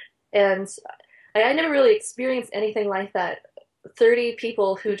Mountain. And I never really experienced anything like that. 30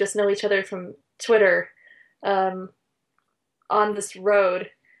 people who just know each other from Twitter on this road.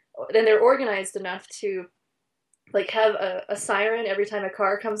 Then they're organized enough to like have a siren every time a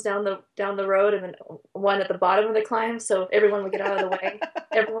car comes down the road, and then one at the bottom of the climb, so everyone would get out of the way.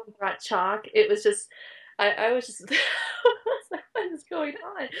 Everyone brought chalk. It was just I was just what is going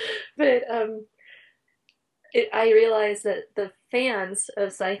on? But I realized that the fans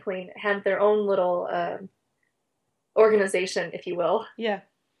of cycling have their own little organization, if you will. Yeah.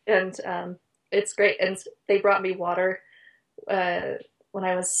 And it's great. And they brought me water when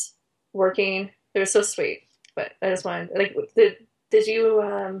I was working. It was so sweet. But I just wanted, like, did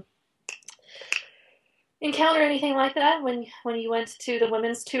you encounter anything like that when you went to the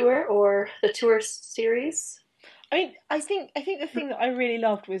women's tour or the tour series? I mean, I think the thing that I really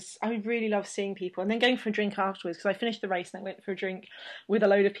loved was I really loved seeing people and then going for a drink afterwards, because I finished the race and I went for a drink with a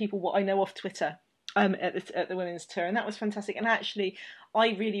load of people what I know off Twitter at the women's tour, and that was fantastic. And actually, I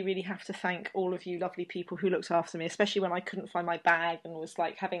really have to thank all of you lovely people who looked after me, especially when I couldn't find my bag and was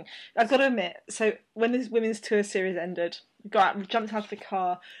like having. I've got to admit, so when this women's tour series ended, jumped out of the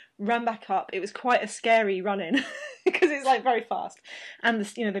car, ran back up. It was quite a scary run in because it's like very fast, and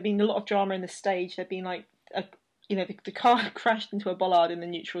there'd been a lot of drama in the stage. There'd been like the car crashed into a bollard in the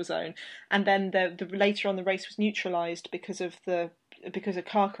neutral zone, and then the later on the race was neutralised because of a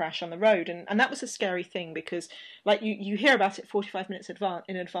car crash on the road, and that was a scary thing because like you hear about it 45 minutes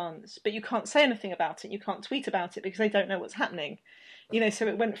in advance, but you can't say anything about it, you can't tweet about it because they don't know what's happening, so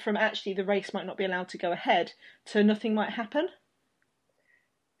it went from actually the race might not be allowed to go ahead to nothing might happen.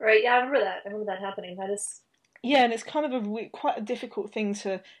 Right, yeah, I remember that happening. That is. Yeah, and it's kind of quite a difficult thing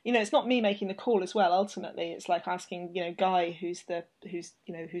to, it's not me making the call as well. Ultimately, it's like asking, Guy, who's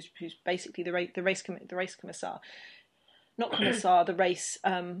basically the race commissar, not commissar, the race.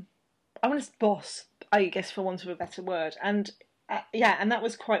 I want to boss, I guess, for want of a better word. And yeah, and that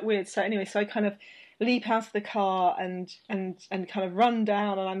was quite weird. So anyway, so I kind of leap out of the car and kind of run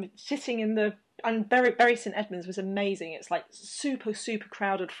down, and I'm sitting in the. And Bury St Edmunds was amazing. It's like super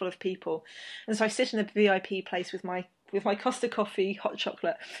crowded, full of people, and so I sit in a VIP place with my Costa coffee, hot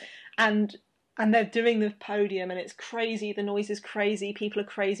chocolate, and they're doing the podium, and it's crazy. The noise is crazy. People are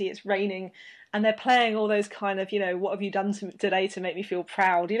crazy. It's raining, and they're playing all those kind of what have you done today to make me feel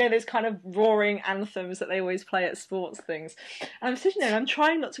proud? Those kind of roaring anthems that they always play at sports things. And I'm sitting there, and I'm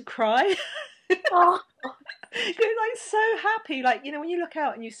trying not to cry. Oh. You're like so happy, like when you look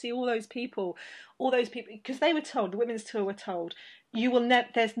out and you see all those people, because they were told, the women's tour were told,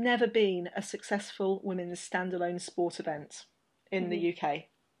 there's never been a successful women's standalone sport event in the UK.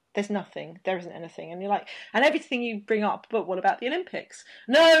 There's nothing. There isn't anything. And you're like, and everything you bring up, but what about the Olympics?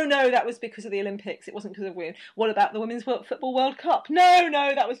 No, that was because of the Olympics. It wasn't because of women. What about the Women's Football World Cup? No,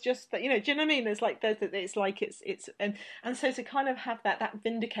 that was just that. Do you know what I mean? It's like and so to kind of have that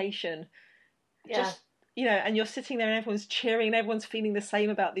vindication, yeah. just. And you're sitting there and everyone's cheering and everyone's feeling the same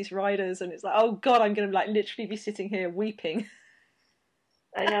about these riders, and it's like, oh God, I'm going to like literally be sitting here weeping.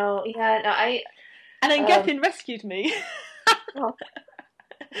 I know, yeah, no, and then Gethin rescued me. Oh.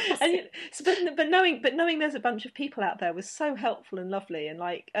 And but knowing there's a bunch of people out there was so helpful and lovely. And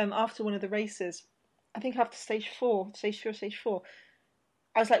like after one of the races, I think after stage 4,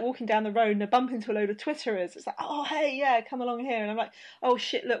 I was like walking down the road and I bump into a load of Twitterers. It's like, oh, hey, yeah, come along here. And I'm like, oh,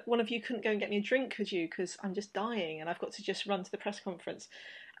 shit, look, one of you couldn't go and get me a drink, could you? Because I'm just dying and I've got to just run to the press conference.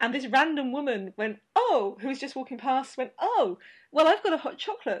 and this random woman went, "Oh," who was just walking past, went, "Oh, well, I've got a hot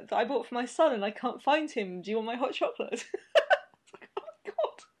chocolate that I bought for my son, and I can't find him. Do you want my hot chocolate?" Oh my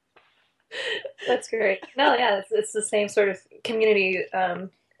god! That's great. No, yeah, it's the same sort of community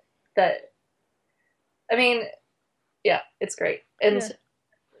that I mean, yeah, it's great. And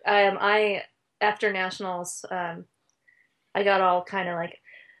Yeah. I after nationals, I got all kind of like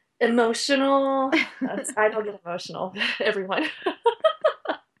emotional. I don't get emotional, everyone.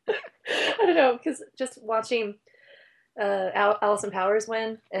 I don't know, because just watching Allison Powers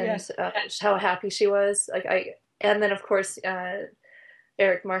win and Yeah. how happy she was, and then of course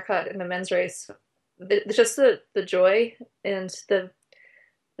Eric Marcotte in the men's race, just the joy and the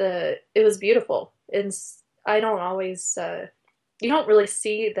it was beautiful. And I don't always you don't really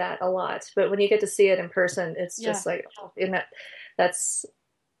see that a lot, but when you get to see it in person, it's Yeah. just like oh, and that's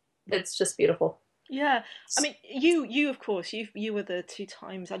it's just beautiful. Yeah, I mean, you of course, you were the two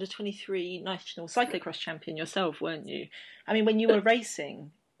times under 23 national cyclocross champion yourself, weren't you? I mean, when you were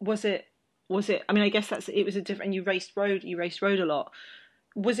racing, was it? I mean, I guess it was a different. You raced road a lot.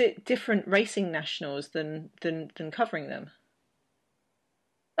 Was it different racing nationals than covering them?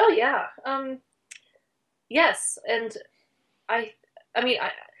 Oh yeah, yes, and I I mean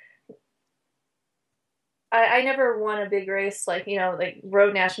I never won a big race like like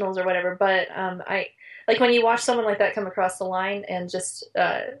road nationals or whatever, but I like when you watch someone like that come across the line and just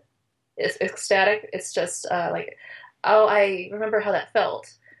it's ecstatic. It's just like oh I remember how that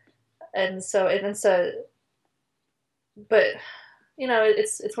felt, and so but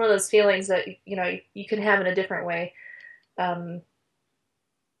it's one of those feelings that you can have in a different way. Um,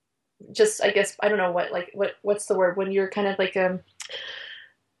 just I guess I don't know what's the word when you're kind of like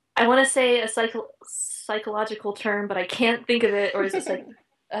I want to say a psychological term, but I can't think of it. Or is it like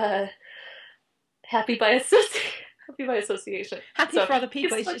uh, happy by association? Happy by association. Happy So for other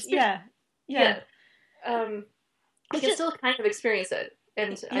people. It's just yeah, yeah. yeah. Um, you It's can just still kind of experience it,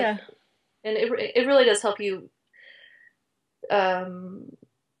 and yeah, it really does help you. Um,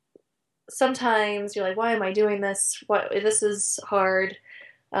 Sometimes you're like, why am I doing this? What this is hard.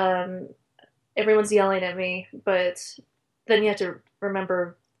 Um, Everyone's yelling at me, but then you have to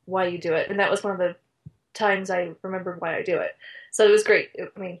remember why you do it, and that was one of the times I remembered why I do it. So it was great.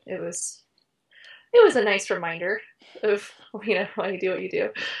 I mean, it was a nice reminder of why you do what you do.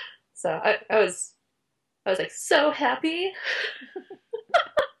 So I was like so happy.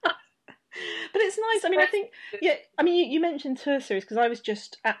 but it's nice. I mean, I think yeah. I mean, you mentioned tour series because I was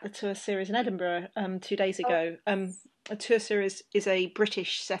just at the tour series in Edinburgh 2 days Oh, ago. A tour series is a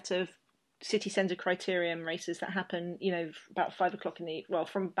British set of city centre criterium races that happen, about 5 o'clock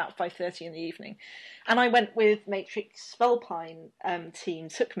from about 5:30 in the evening. And I went with Matrix Vulpine team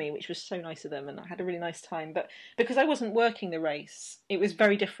took me, which was so nice of them, and I had a really nice time. But because I wasn't working the race, it was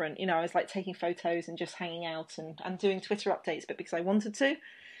very different. I was like taking photos and just hanging out and doing Twitter updates, but because I wanted to.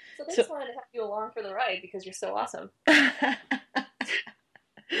 so they So just wanted to have you along for the ride because you're so awesome.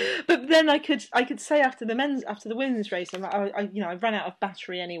 but then I could say after the women's race, I ran out of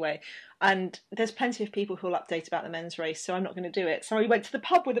battery anyway, and there's plenty of people who'll update about the men's race, so I'm not going to do it. So I went to the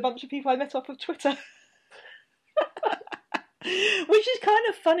pub with a bunch of people I met off of Twitter, which is kind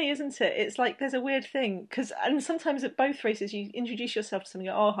of funny, isn't it? It's like there's a weird thing and sometimes at both races you introduce yourself to someone,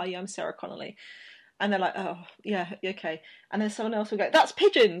 and go, oh hi, I'm Sarah Connolly, and they're like, oh yeah, okay, and then someone else will go, that's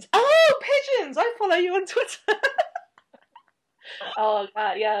Pigeons. Oh, Pigeons, I follow you on Twitter. Oh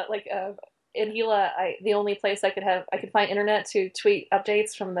god, yeah. Like in Gila, the only place I could find internet to tweet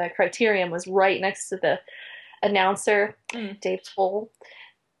updates from the criterium was right next to the announcer, Mm. Dave Toll.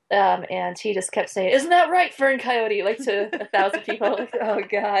 And he just kept saying, "Isn't that right, Fern Coyote?" Like to 1,000 people. Like, oh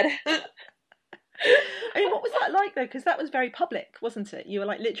god. I mean, what was that like though? Because that was very public, wasn't it? You were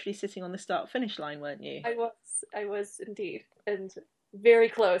like literally sitting on the start finish line, weren't you? I was indeed, and very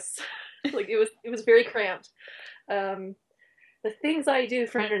close. Like it was very cramped. Um, the things I do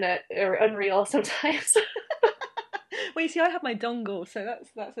for internet are unreal sometimes. Well, you see, I have my dongle, so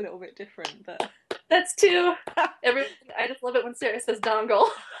that's a little bit different. But That's too. I just love it when Sarah says dongle.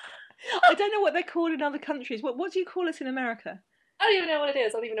 I don't know what they're called in other countries. What do you call it in America? I don't even know what it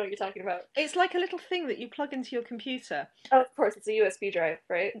is. I don't even know what you're talking about. It's like a little thing that you plug into your computer. Oh, of course, it's a USB drive,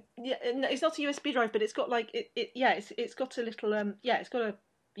 right? Yeah, no, it's not a USB drive, but it's got like yeah, it's got a little yeah, it's got a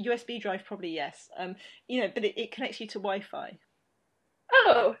USB drive probably, yes. But it connects you to Wi-Fi.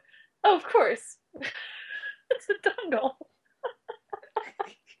 Oh, oh, of course. It's a dongle.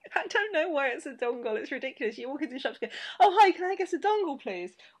 I don't know why it's a dongle. It's ridiculous. You walk into the shops, and go, "Oh hi, can I get a dongle,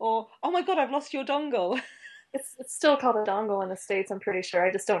 please?" Or, "Oh my god, I've lost your dongle." It's still called a dongle in the States, I'm pretty sure.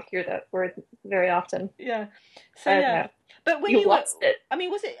 I just don't hear that word very often. Yeah. So I don't yeah. know. But when You you were, lost it. I mean,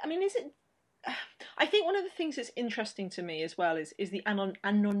 was it? I mean, is it? I think one of the things that's interesting to me as well is the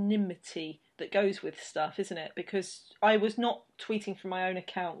anonymity that goes with stuff, isn't it? Because I was not tweeting from my own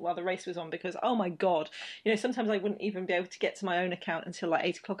account while the race was on because oh my god, sometimes I wouldn't even be able to get to my own account until like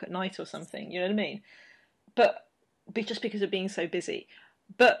 8 o'clock at night or something. You know what I mean? But just because of being so busy.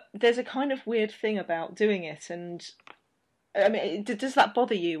 But there's a kind of weird thing about doing it, and I mean, does that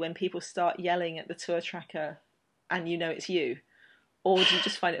bother you when people start yelling at the tour tracker, and you know it's you, or do you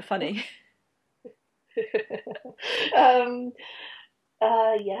just find it funny? um,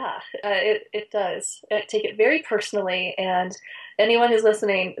 yeah, it does. I take it very personally, and anyone who's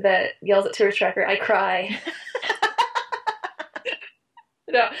listening that yells at Tour Tracker, I cry.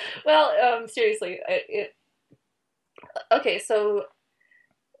 No, well, seriously, okay. So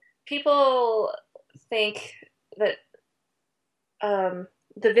people think that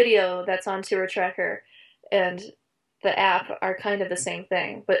the video that's on Tour Tracker and the app are kind of the same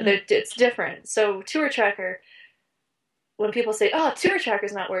thing, but Mm. it's different. So Tour Tracker, when people say, "Oh, Tour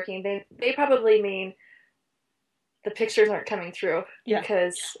Tracker's not working," they probably mean the pictures aren't coming through Yeah,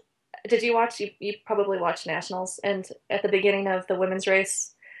 because did you watch you probably watched nationals, and at the beginning of the women's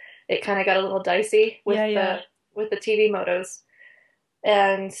race it kind of got a little dicey yeah, yeah. with the TV motos,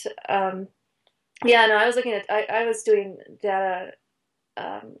 and yeah, no, I was looking at I was doing data,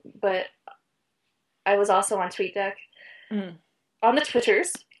 but I was also on TweetDeck Mm. on the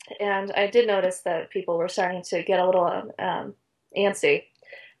Twitters, and I did notice that people were starting to get a little antsy,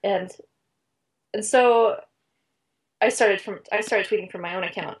 and so I started tweeting from my own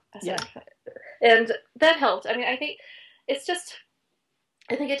account. Yeah, And that helped. I mean, it's just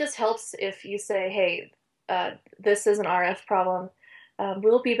I think it just helps if you say, "Hey, this is an RF problem.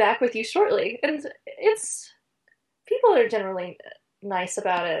 We'll be back with you shortly." And it's people are generally nice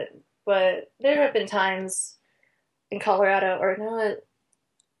about it, but there have been times in Colorado or no,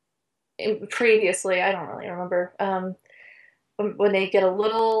 previously I don't really remember when they get a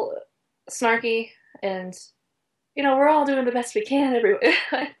little snarky, and we're all doing the best we can. Everyone.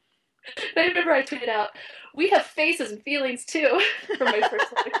 I remember I tweeted out, "We have faces and feelings too," from my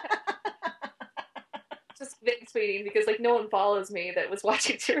first one. Just big tweeting because like no one follows me that was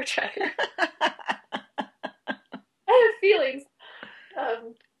watching Tour Tracker. I have feelings.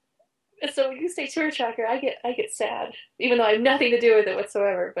 Um, and so when you say Tour Tracker, I get sad, even though I have nothing to do with it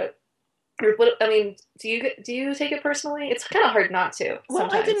whatsoever. But what I mean, do you take it personally? It's kind of hard not to well, I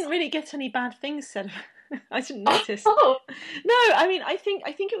sometimes. didn't really get any bad things said. I didn't Oh, notice. oh, No, I mean, I think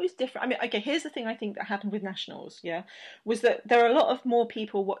it was different. I mean, okay, here's the thing I think that happened with nationals. Yeah, was that there are a lot of more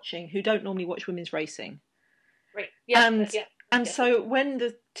people watching who don't normally watch women's racing. right. Yep. and Yeah. and Yes. so when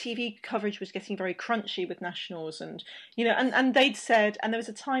the TV coverage was getting very crunchy with nationals, and and they'd said, and there was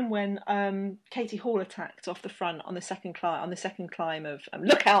a time when Katie Hall attacked off the front on the second climb of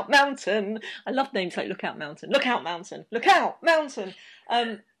Lookout Mountain. I love names like Lookout Mountain, Lookout Mountain, Lookout Mountain.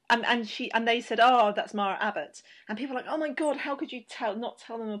 Um, and they said, oh, that's Mara Abbott, and people were like, oh my god, how could you not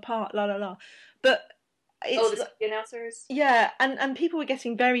tell them apart, la la la. But Oh, it's the TV announcers. yeah, and people were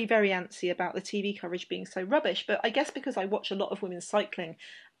getting very, very antsy about the TV coverage being so rubbish. But I guess because I watch a lot of women's cycling,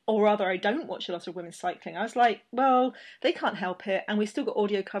 or rather, I don't watch a lot of women's cycling, I was like, well, they can't help it. And we've still got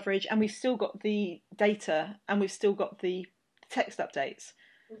audio coverage, and we've still got the data, and we've still got the text updates.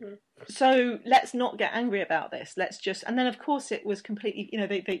 Mm-hmm. So let's not get angry about this. Let's just. And then, of course, it was completely,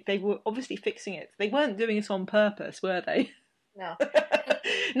 they were obviously fixing it. They weren't doing it on purpose, were they? No.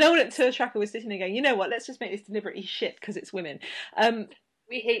 No one at Tour Tracker was sitting there going, you know what, let's just make this deliberately shit because it's women.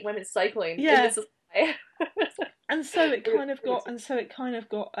 We hate women cycling, and Yeah, this is why. and so it It was- kind of it was- got,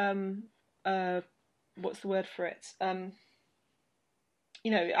 what's the word for it?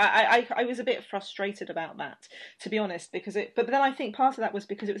 I was a bit frustrated about that, to be honest, because but then I think part of that was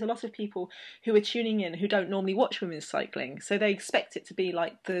because it was a lot of people who were tuning in who don't normally watch women's cycling, so they expect it to be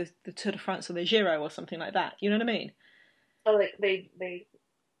like the Tour de France or the Giro or something like that. You know what I mean? Oh, like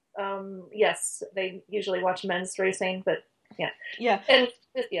yes, they usually watch men's racing, but yeah, Yeah, and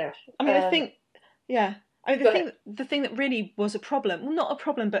yeah, I mean, yeah. I mean, go ahead. the thing that really was a problem, well, not a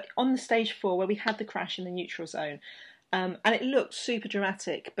problem, but on the stage four where we had the crash in the neutral zone, and it looked super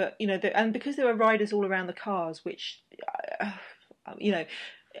dramatic, but and because there were riders all around the cars, which, uh, you know,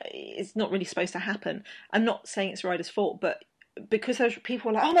 it's not really supposed to happen. I'm not saying it's the rider's fault, but because those people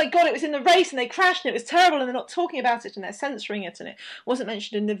were like, "Oh my god, it was in the race and they crashed and it was terrible," and they're not talking about it and they're censoring it and it wasn't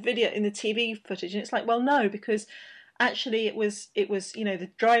mentioned in the video in the TV footage, and it's like, well, no, because actually it was the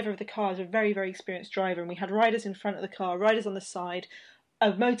driver of the car is a very, very experienced driver, and we had riders in front of the car, riders on the side,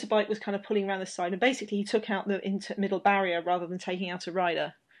 a motorbike was kind of pulling around the side, and basically he took out the middle barrier rather than taking out a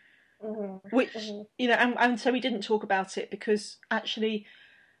rider. Mm-hmm. Which, Mm-hmm. and so we didn't talk about it because actually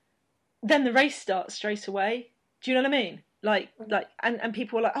then the race starts straight away. Do you know what I mean? And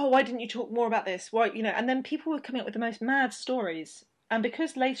people were like, oh, why didn't you talk more about this? Why, and then people were coming up with the most mad stories. And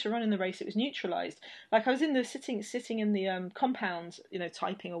because later on in the race it was neutralised, like I was in the sitting in the compound,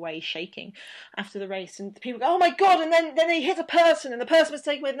 typing away, shaking after the race, and people go, oh my god! And then they hit a person, and the person was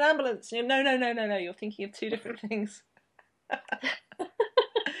taken with an ambulance. And no, you're thinking of two different things.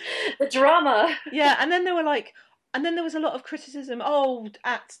 The drama. Yeah, and then there was a lot of criticism. Oh,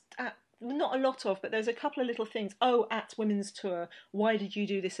 at not a lot of, but there's a couple of little things. Oh, at Women's Tour, why did you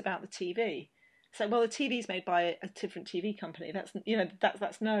do this about the TV? It's like, well, the TV's made by a different TV company. That's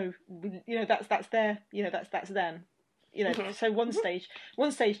that's no, that's their, that's them. Mm-hmm. So one stage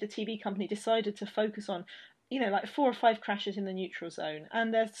the TV company decided to focus on, like 4 or 5 crashes in the neutral zone,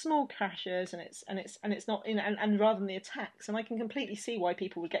 and they're small crashes, and it's not, and rather than the attacks. And I can completely see why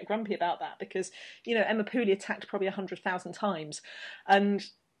people would get grumpy about that, because Emma Pooley attacked probably 100,000 times, and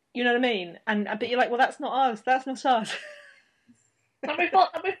you know what I mean. And but you're like, well, that's not us. That's not us. Not my fault.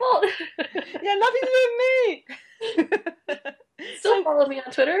 Not my fault. Yeah, nothing to do with me. Still follow me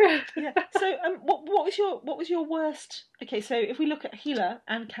on Twitter. Yeah. So, what was your worst? Okay, so if we look at Gila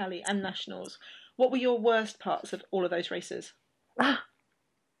and Cali and Nationals, what were your worst parts of all of those races?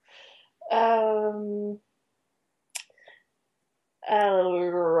 Um.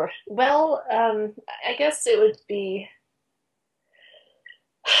 Well, I guess it would be.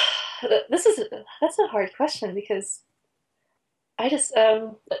 That's a hard question because I just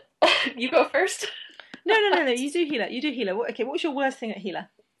you go first. No. You do Gila. You do Gila. Okay, what was your worst thing at Gila?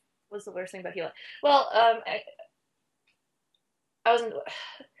 What's the worst thing about Gila? Well, I wasn't.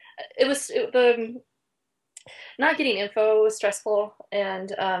 The not getting info was stressful,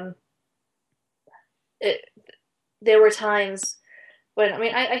 and it there were times when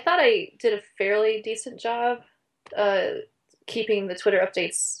I thought I did a fairly decent job uh, keeping the Twitter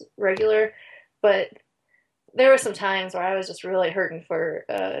updates regular, but there were some times where I was just really hurting for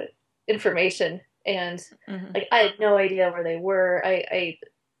information, and Mm-hmm. like I had no idea where they were. I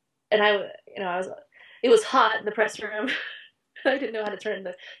was it was hot in the press room. I didn't know how to turn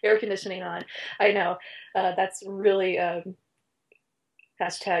the air conditioning on. I know that's really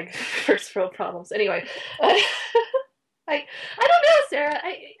hashtag first world problems. Anyway, I don't know, Sarah.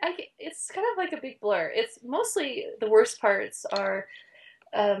 It's kind of like a big blur. It's mostly the worst parts are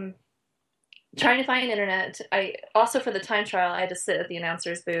um, trying to find internet. I also for the time trial I had to sit at the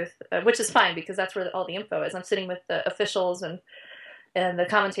announcer's booth, which is fine because that's where all the info is. I'm sitting with the officials and the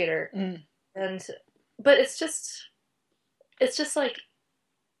commentator, and but it's just like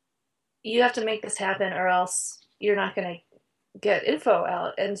you have to make this happen or else you're not going to get info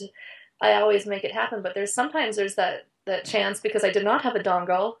out. And I always make it happen, but sometimes there's that chance because I did not have a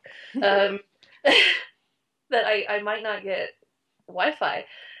dongle um, that I might not get Wi-Fi,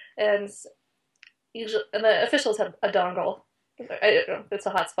 and usually and the officials have a dongle. I don't know, it's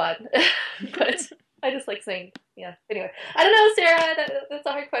a hotspot, but I just like saying yeah. Anyway, I don't know, Sarah. That's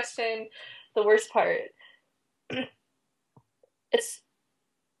a hard question. The worst part, it's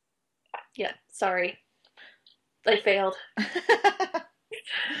yeah. Sorry, I failed.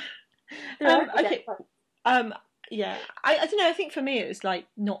 Okay. Yeah. I don't know. I think for me it was like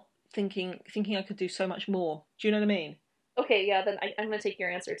not thinking I could do so much more. Do you know what I mean? Okay, yeah. Then I'm gonna take your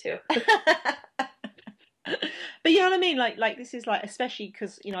answer too. But you know what I mean? Like this is like, especially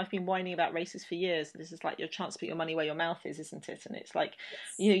because I've been whining about races for years. This is like your chance to put your money where your mouth is, isn't it? And it's like,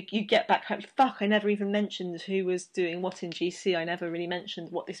 Yes. you get back home. Fuck! I never even mentioned who was doing what in GC. I never really mentioned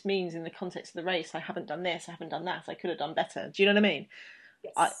what this means in the context of the race. I haven't done this. I haven't done that. I could have done better. Do you know what I mean?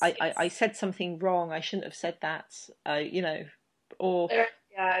 Yes. I said something wrong. I shouldn't have said that. Or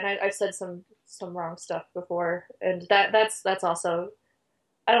Yeah, and I've said some wrong stuff before, and that's also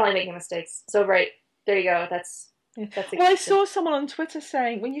I don't like making mistakes. So right there you go. That's well, I saw someone on Twitter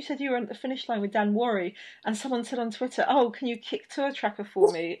saying when you said you were at the finish line with Dan Worry, and someone said on Twitter, "Oh, can you kick Tour Tracker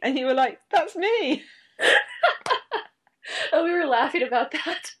for me?" And you were like, "That's me." Oh, we were laughing about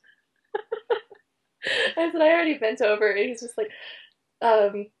that. I said I already bent over, and he's just like,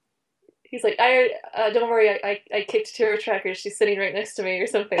 um, he's like, don't worry, I kicked Tour Tracker. She's sitting right next to me, or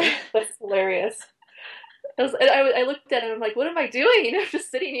something. That's hilarious. I looked at him. I'm like, what am I doing? I'm just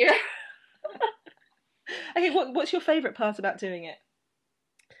sitting here. Okay, what's your favourite part about doing it?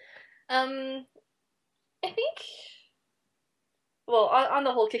 I think. Well, on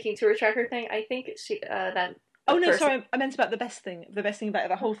the whole kicking Tour Tracker thing, I think that. Oh no, sorry, I meant about the best thing about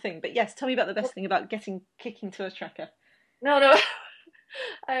the whole thing. But yes, tell me about the best thing about kicking Tour Tracker. No.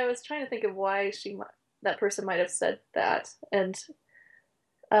 I was trying to think of why that person might have said that, and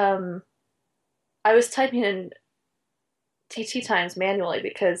um, I was typing in TT times manually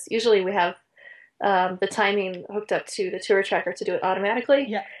because usually we have the timing hooked up to the tour tracker to do it automatically,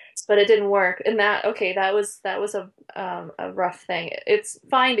 Yeah. but it didn't work. And that was a rough thing. It's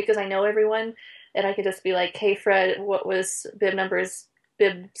fine because I know everyone, and I could just be like, "Hey Fred, what was bib numbers,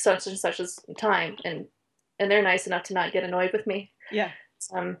 bib such and such's time?" And they're nice enough to not get annoyed with me. Yeah.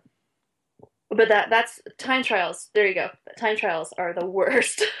 Um, but that's time trials. There you go. Time trials are the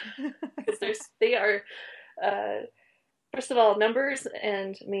worst because they are. Uh, First of all, numbers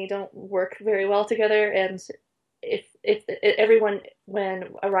and me don't work very well together, and if everyone when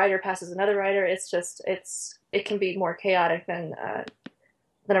a rider passes another rider, it can be more chaotic than a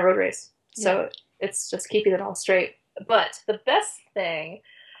road race. Yeah. So it's just keeping it all straight. But the best thing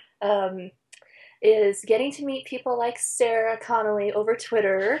um, is getting to meet people like Sarah Connolly over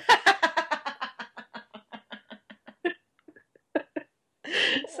Twitter.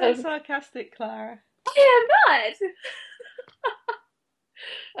 So sarcastic, Clara. I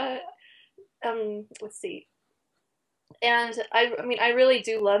am not. Let's see. And I mean, I really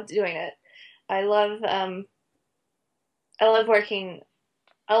do love doing it. I love, I love working.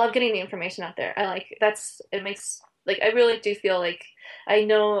 I love getting the information out there. It makes, like, I really do feel like, I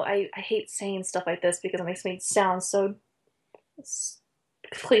know I hate saying stuff like this because it makes me sound so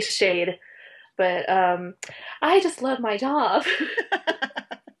cliched, but I just love my job.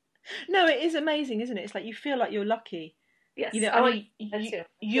 No, it is amazing, isn't it? It's like you feel like you're lucky. You Yes. know, I Oh, mean, that too. I feel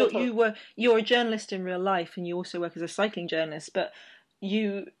you totally. were you're a journalist in real life, and you also work as a cycling journalist. But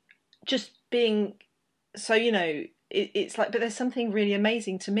you just being so it's like, but there's something really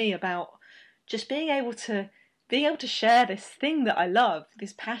amazing to me about just being able to share this thing that I love,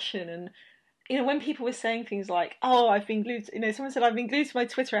 this passion, and when people were saying things like, "Oh, I've been glued," someone said, "I've been glued to my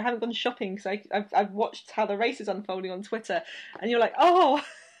Twitter. I haven't gone shopping because I've watched how the race is unfolding on Twitter," and you're like, "Oh."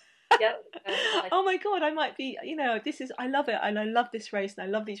 Yep. Like, Oh my god, I might be, this is, I love it, and I love this race, and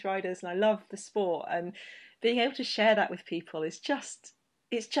I love these riders, and I love the sport, and being able to share that with people is just,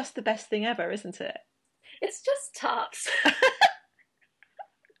 it's just the best thing ever, isn't it? it's just tops.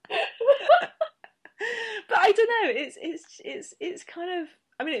 But I don't know, it's kind of,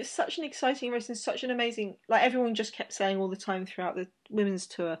 I mean, it's such an exciting race and such an amazing, like everyone just kept saying all the time throughout the women's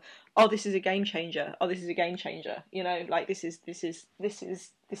tour, "Oh, this is a game changer. Oh, this is a game changer." Like this is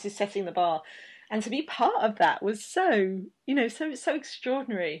setting the bar, and to be part of that was so, so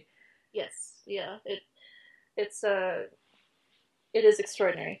extraordinary. Yes. Yeah. It's it is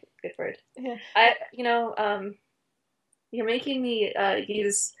extraordinary. Good word. Yeah. You're making me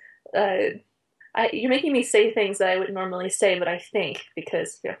use you're making me say things that I wouldn't normally say, but I think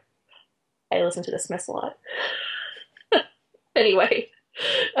because I listen to the Smiths a lot. Anyway,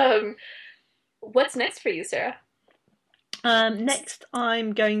 um, what's next for you, Sarah? Next,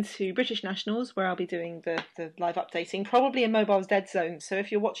 I'm going to British Nationals, where I'll be doing the live updating, probably in Mobile's Dead Zone. So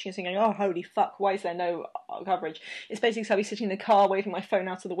if you're watching this and going, "Oh, holy fuck, why is there no coverage?" It's basically so I'll be sitting in the car, waving my phone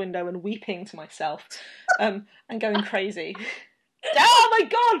out of the window and weeping to myself, and going crazy. Oh my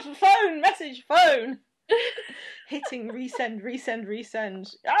god, phone, message, phone! Hitting resend, resend,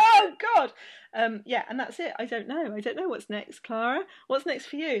 resend. Oh god! Yeah, and that's it. I don't know. I don't know what's next, Clara. What's next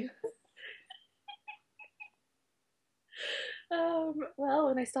for you? Well,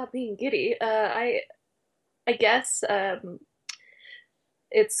 when I stop being giddy, I guess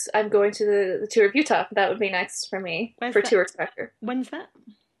it's I'm going to the tour of Utah. That would be next for me Where's for that? tour tracker. When's that?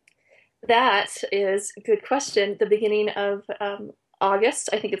 That is a good question. The beginning of August,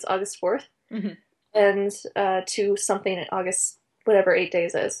 I think it's August 4th, Mm-hmm. and to something in August, whatever 8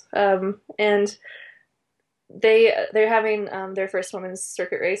 days is. And they're having their first women's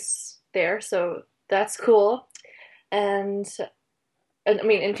circuit race there, so that's cool. And I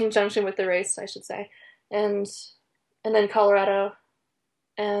mean, in conjunction with the race, I should say, and and then Colorado,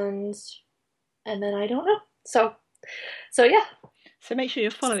 and and then I don't know. So yeah. So make sure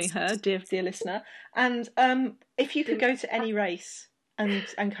you're following her, dear listener. And if you could go to any race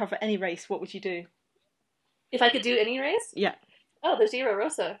and cover any race, what would you do? If I could do any race, Yeah. oh, the Giro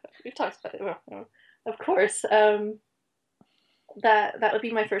Rosa. We've talked about it. Well, of course. That would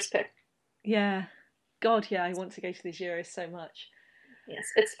be my first pick. Yeah. God, yeah, I want to go to the Giro so much. Yes,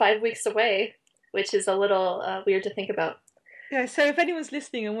 it's 5 weeks away, which is a little weird to think about. Yeah, so if anyone's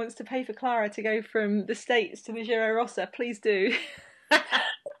listening and wants to pay for Clara to go from the States to the Giro Rossa, please do.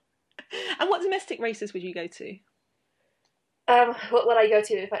 And what domestic races would you go to? What would I go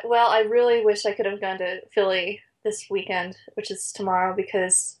to if well, I really wish I could have gone to Philly this weekend, which is tomorrow,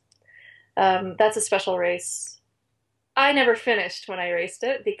 because that's a special race. I never finished when I raced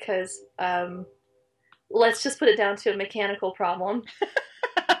it because let's just put it down to a mechanical problem.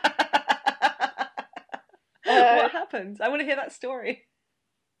 Uh, What happened? I want to hear that story.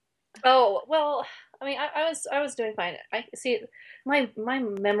 oh well, I mean, I was doing fine. I see my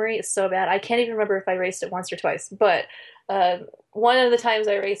memory is so bad. I can't even remember if I raced it once or twice. But one of the times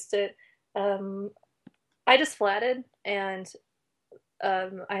I raced it, um, I just flatted, and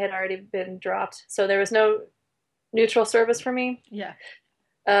I had already been dropped, so there was no neutral service for me. Yeah.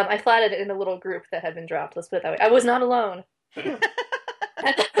 I flatted in a little group that had been dropped. Let's put it that way. I was not alone.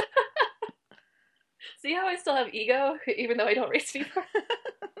 See how I still have ego, even though I don't race anymore.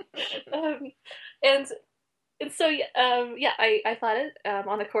 Um, and and so yeah, I flatted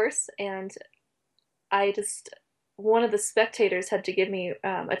on the course, and I just one of the spectators had to give me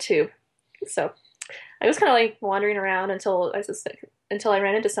a tube. So I was kind of like wandering around until I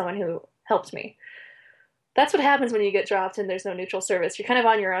ran into someone who helped me. That's what happens when you get dropped and there's no neutral service. You're kind of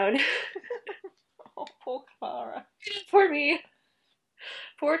on your own. Oh, poor Clara. Poor me.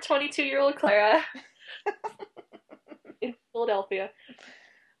 Poor 22-year-old Clara in Philadelphia.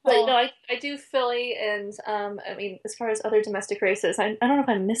 But no, Oh, I do Philly, and I mean, as far as other domestic races, I don't know if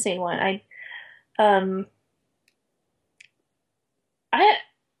I'm missing one. Um I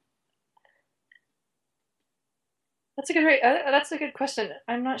that's a good that's a good question.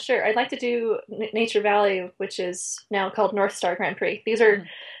 I'm not sure. I'd like to do Nature Valley, which is now called North Star Grand Prix. These are mm,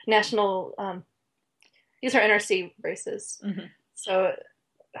 national these are NRC races. mhm. So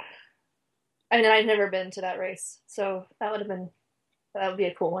I mean, I've never been to that race, so that would be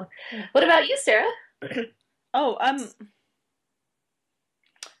a cool one. Yeah. What about you, Sarah? Oh,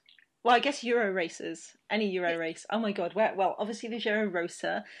 well, I guess Euro races, any Euro race. Oh my God, where? Well, obviously there's Euro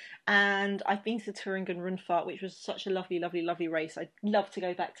Rosa, and I've been to Thuringen Rundfahrt, which was such a lovely, lovely, lovely race. I'd love to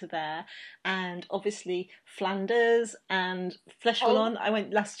go back to there, and obviously Flanders and Oh, Flèche I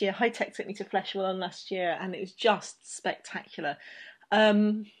went last year. High Tech took me to Flèche last year, and it was just spectacular.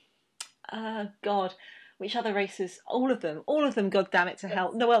 Um, God, which other races? All of them. God damn it to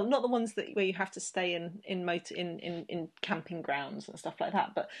hell! No, well, not the ones that where you have to stay in motor in camping grounds and stuff like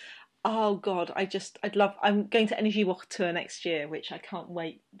that, but oh God, I'd love. I'm going to Energy Walk Tour next year, which I can't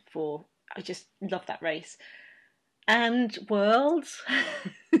wait for. I just love that race and Worlds.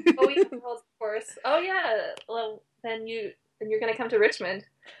 oh yeah, well, of course. Oh yeah. Well, then you're gonna come to Richmond.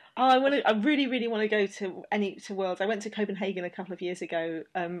 Oh, I really, really want to go to Worlds. I went to Copenhagen a couple of years ago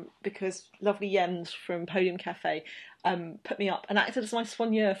because lovely Jens from Podium Cafe put me up and acted as my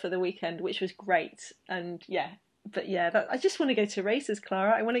soigneur for the weekend, which was great. And yeah, but yeah, I just want to go to races,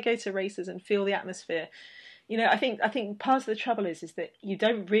 Clara. I want to go to races and feel the atmosphere. I think part of the trouble is that you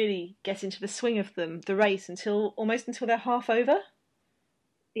don't really get into the swing of the race until almost until they're half over.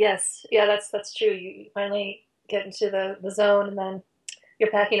 Yes, yeah, that's true. You finally get into the zone, and then you're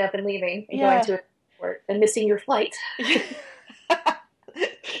packing up and leaving and going Yeah. to airport and missing your flight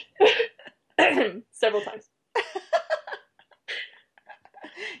several times.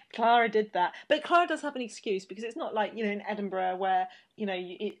 Clara did that, but Clara does have an excuse because it's not like in Edinburgh where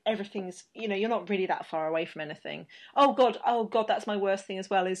everything's you're not really that far away from anything. Oh God, that's my worst thing as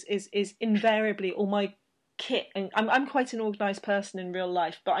well. Is invariably all my kit, and I'm quite an organised person in real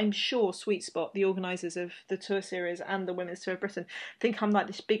life, but I'm sure Sweet Spot, the organisers of the tour series and the Women's Tour of Britain, think I'm like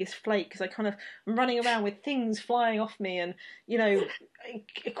this biggest flake because I kind of am running around with things flying off me and you know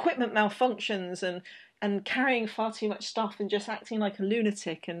equipment malfunctions and carrying far too much stuff and just acting like a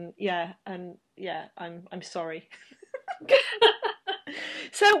lunatic and yeah, I'm sorry.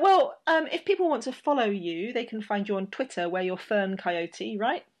 So well, if people want to follow you, they can find you on Twitter where you're Fern Coyote,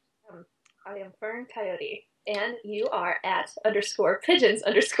 right? Um, I am Fern Coyote, and you are at underscore pigeons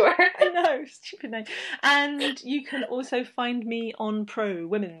underscore. I know, stupid name. And you can also find me on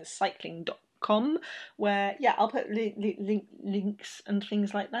prowomenscycling.com where yeah I'll put links and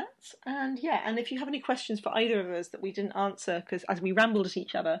things like that, and yeah, and if you have any questions for either of us that we didn't answer because as we rambled at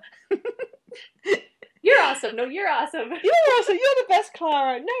each other. You're awesome. No, you're awesome. You're awesome. You're the best,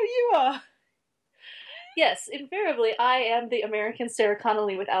 Clara. No, you are. Yes, invariably, I am the American Sarah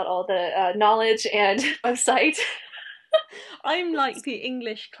Connolly without all the knowledge and website. I'm like the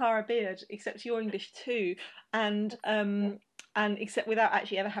English Clara Beard, except you're English too, and except without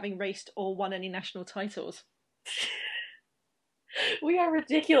actually ever having raced or won any national titles. We are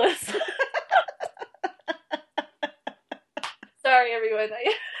ridiculous. Sorry, everyone.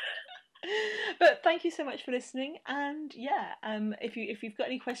 But thank you so much for listening. And yeah, if you've got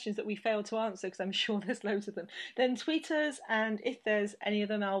any questions that we failed to answer, because I'm sure there's loads of them, then tweet us. And if there's any of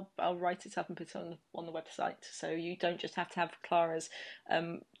them, I'll write it up and put it on the website, so you don't just have to have Clara's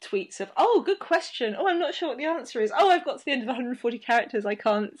tweets of good question. I'm not sure what the answer is. I've got to the end of 140 characters. I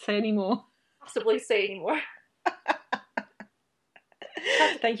can't say any more. Possibly say anymore.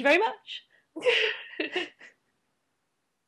 Thank you very much.